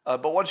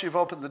 But once you've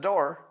opened the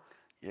door,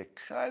 you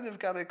kind of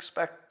got to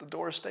expect the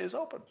door stays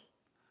open.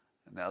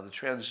 And now the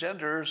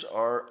transgenders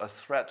are a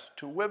threat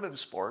to women's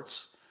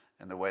sports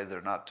in a way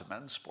they're not to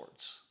men's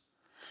sports.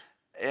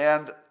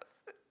 And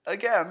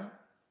again,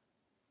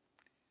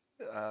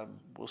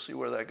 we'll see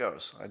where that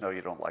goes. I know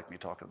you don't like me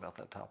talking about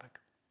that topic.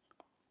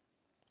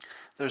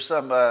 There's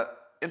some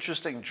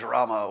interesting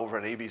drama over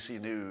at ABC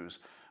News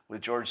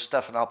with George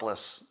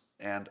Stephanopoulos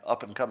and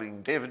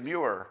up-and-coming David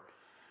Muir.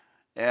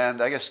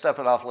 And I guess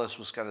Stephanopoulos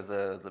was kind of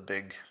the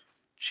big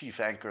chief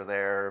anchor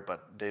there,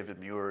 but David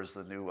Muir is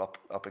the new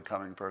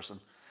up-and-coming person.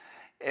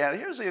 And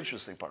here's the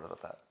interesting part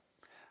about that.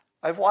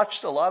 I've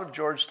watched a lot of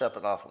George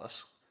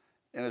Stephanopoulos,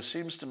 and it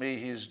seems to me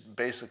he's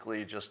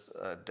basically just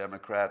a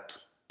Democrat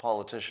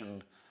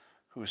politician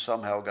who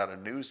somehow got a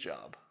news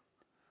job.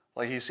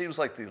 Like, he seems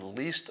like the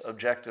least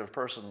objective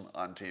person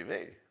on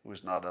TV,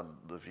 who's not on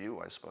The View,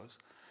 I suppose.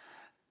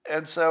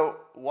 And so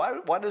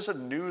why does a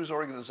news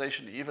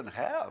organization even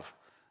have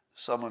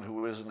someone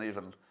who he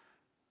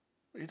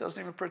doesn't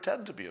even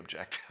pretend to be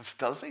objective,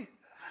 does he?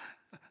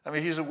 I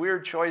mean, he's a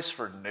weird choice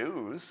for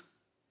news.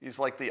 He's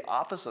like the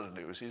opposite of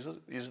news. He's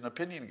an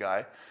opinion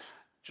guy,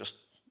 just,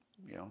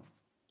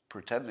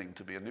 pretending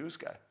to be a news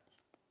guy.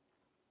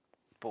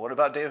 But what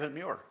about David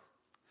Muir?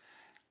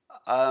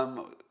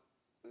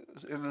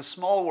 In a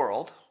small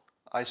world,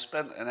 I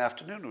spent an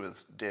afternoon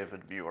with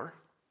David Muir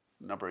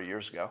a number of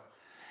years ago,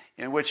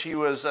 in which he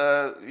was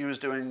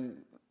doing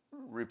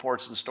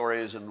reports and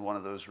stories, and one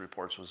of those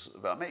reports was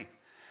about me.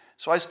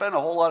 So I spent a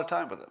whole lot of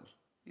time with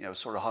him,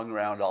 sort of hung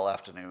around all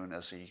afternoon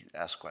as he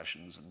asked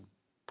questions and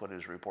put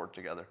his report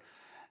together.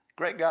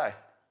 Great guy.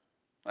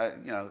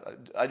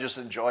 I just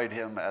enjoyed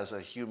him as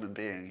a human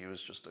being. He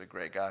was just a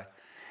great guy.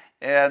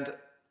 And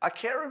I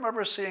can't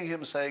remember seeing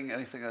him saying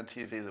anything on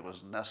TV that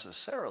was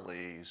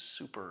necessarily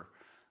super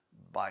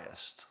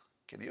biased.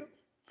 Can you?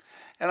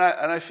 And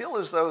I feel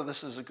as though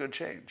this is a good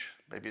change.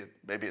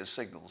 Maybe it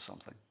signals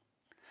something.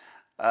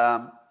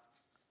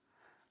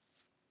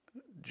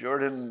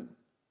 Jordan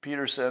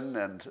Peterson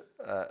and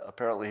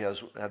apparently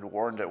had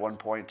warned at one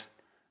point,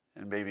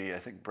 and maybe I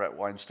think Brett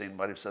Weinstein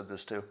might have said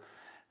this too,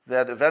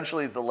 that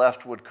eventually the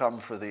left would come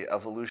for the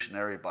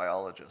evolutionary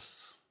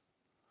biologists.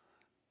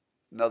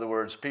 In other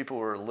words, people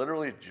who are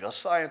literally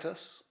just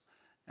scientists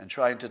and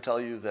trying to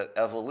tell you that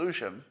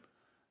evolution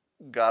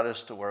got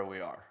us to where we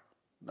are.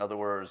 In other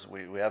words,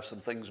 we have some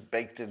things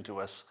baked into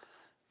us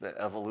that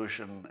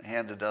evolution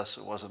handed us.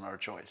 It wasn't our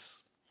choice.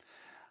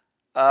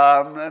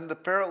 And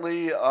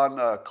apparently on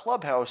a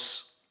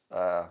Clubhouse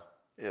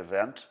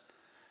event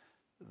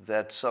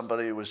that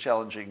somebody was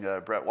challenging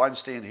Brett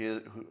Weinstein,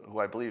 who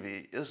I believe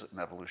he is an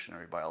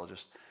evolutionary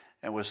biologist,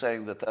 and was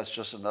saying that that's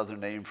just another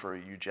name for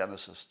a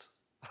eugenicist.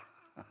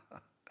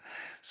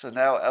 So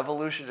now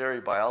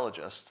evolutionary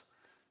biologists,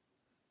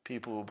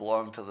 people who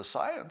belong to the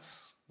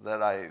science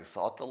that I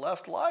thought the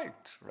left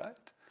liked, right?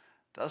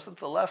 Doesn't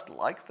the left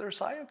like their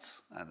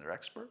science and their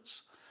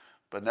experts?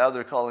 But now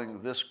they're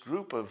calling this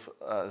group of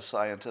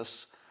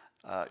scientists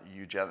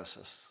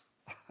eugenicists.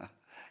 They're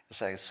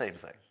saying same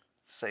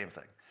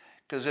thing.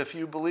 Because if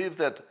you believe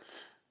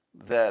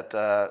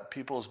that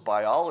people's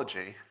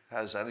biology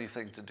has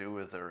anything to do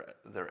with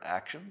their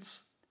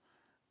actions,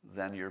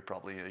 then you're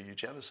probably a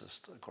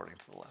eugenicist, according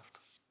to the left.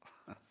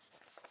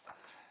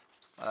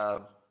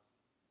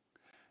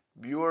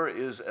 Muir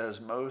is,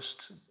 as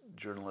most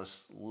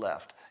journalists,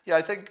 left. Yeah,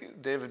 I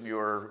think David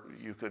Muir,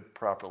 you could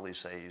properly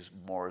say he's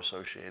more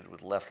associated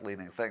with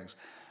left-leaning things.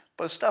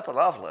 But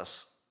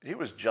Stephanopoulos, he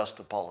was just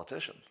a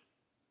politician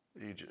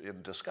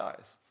in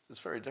disguise. It's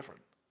very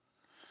different.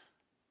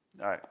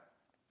 All right.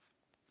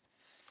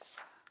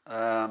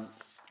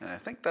 And I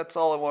think that's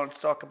all I wanted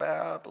to talk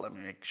about, but let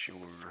me make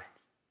sure.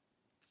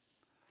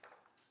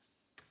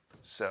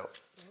 So,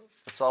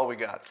 that's all we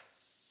got.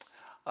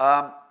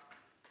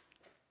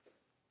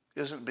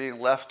 Isn't being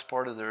left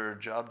part of their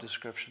job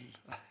description?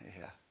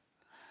 Yeah.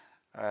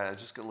 All right, I'm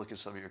just going to look at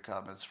some of your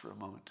comments for a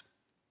moment.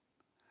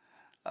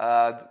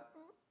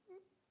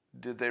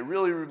 Did they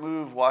really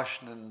remove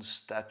Washington's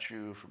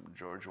statue from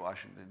George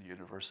Washington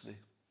University?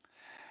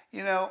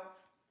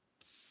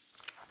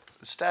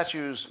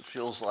 Statues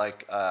feels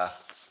like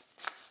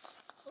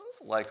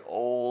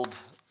old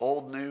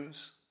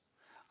news.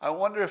 I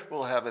wonder if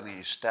we'll have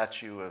any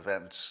statue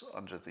events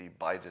under the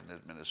Biden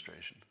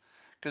administration.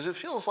 Because it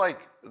feels like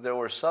there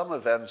were some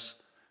events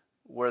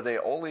where they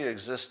only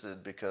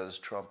existed because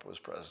Trump was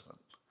president.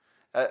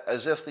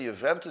 As if the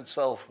event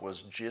itself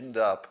was ginned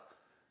up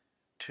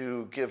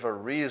to give a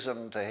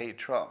reason to hate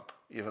Trump,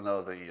 even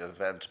though the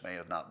event may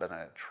have not been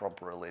a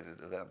Trump-related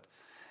event.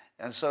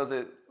 And so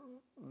the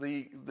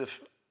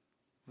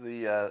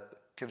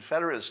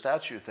Confederate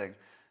statue thing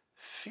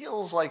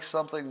feels like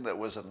something that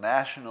was a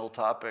national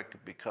topic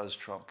because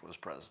Trump was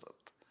president,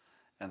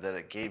 and that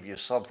it gave you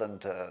something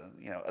to,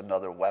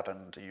 another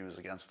weapon to use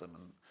against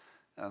him.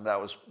 And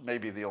that was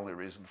maybe the only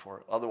reason for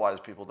it. Otherwise,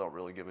 people don't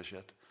really give a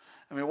shit.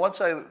 I mean,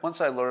 once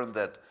I learned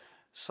that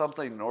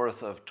something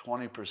north of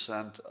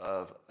 20%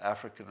 of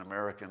African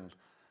American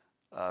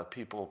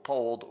people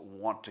polled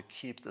want to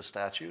keep the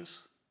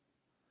statues,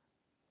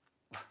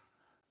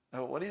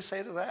 what do you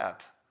say to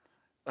that?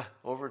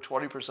 Over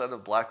 20%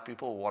 of black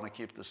people want to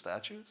keep the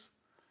statues?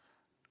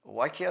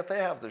 Why can't they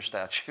have their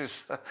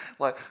statues?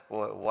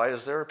 Why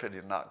does their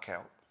opinion not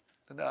count?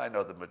 Now, I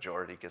know the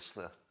majority gets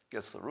the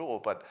rule,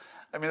 but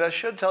I mean, that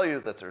should tell you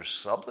that there's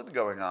something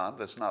going on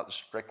that's not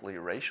strictly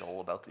racial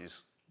about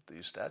these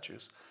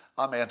statues.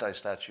 I'm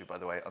anti-statue, by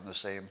the way, on the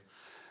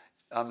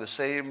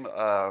same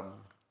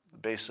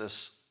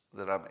basis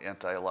that I'm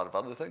anti a lot of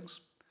other things.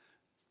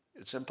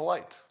 It's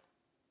impolite.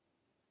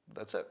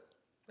 That's it.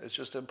 It's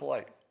just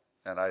impolite.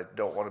 And I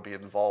don't want to be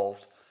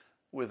involved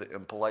with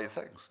impolite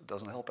things. It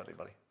doesn't help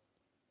anybody.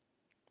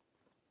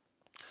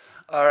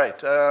 All right.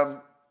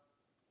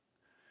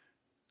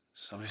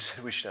 Somebody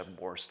said we should have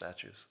more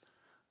statues.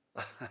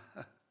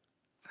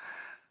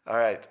 All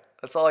right.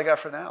 That's all I got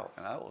for now.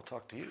 And I will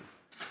talk to you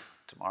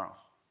tomorrow.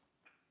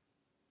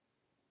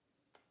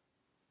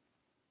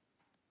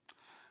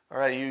 All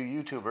right, you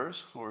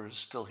YouTubers who are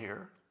still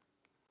here.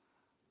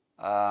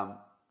 What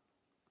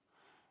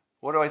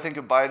do I think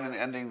of Biden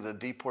ending the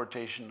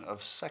deportation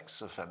of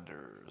sex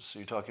offenders? So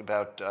you're talking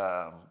about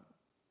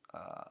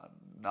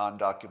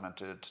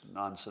non-documented,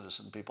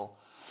 non-citizen people.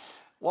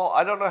 Well,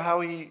 I don't know how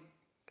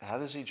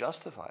does he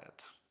justify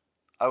it?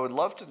 I would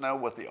love to know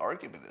what the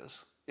argument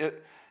is.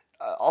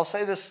 I'll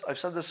say this, I've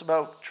said this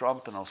about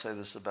Trump and I'll say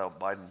this about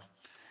Biden.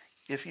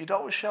 If you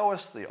don't show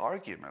us the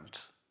argument,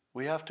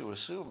 we have to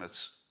assume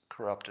it's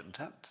corrupt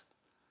intent.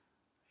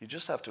 You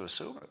just have to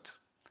assume it.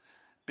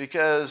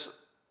 Because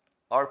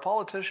our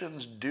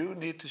politicians do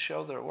need to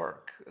show their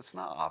work. It's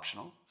not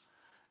optional.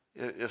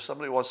 If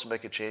somebody wants to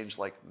make a change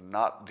like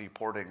not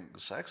deporting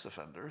sex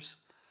offenders,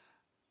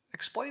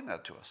 explain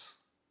that to us.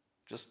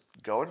 Just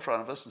go in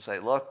front of us and say,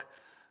 look,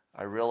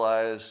 I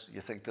realize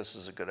you think this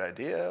is a good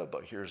idea,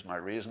 but here's my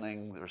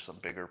reasoning. There's some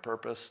bigger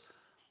purpose.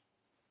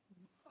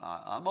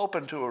 I'm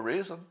open to a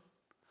reason.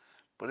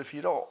 But if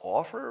you don't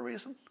offer a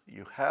reason,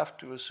 you have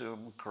to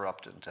assume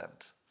corrupt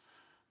intent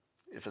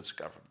if it's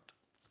government.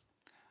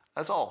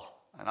 That's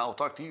all. And I'll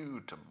talk to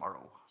you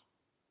tomorrow.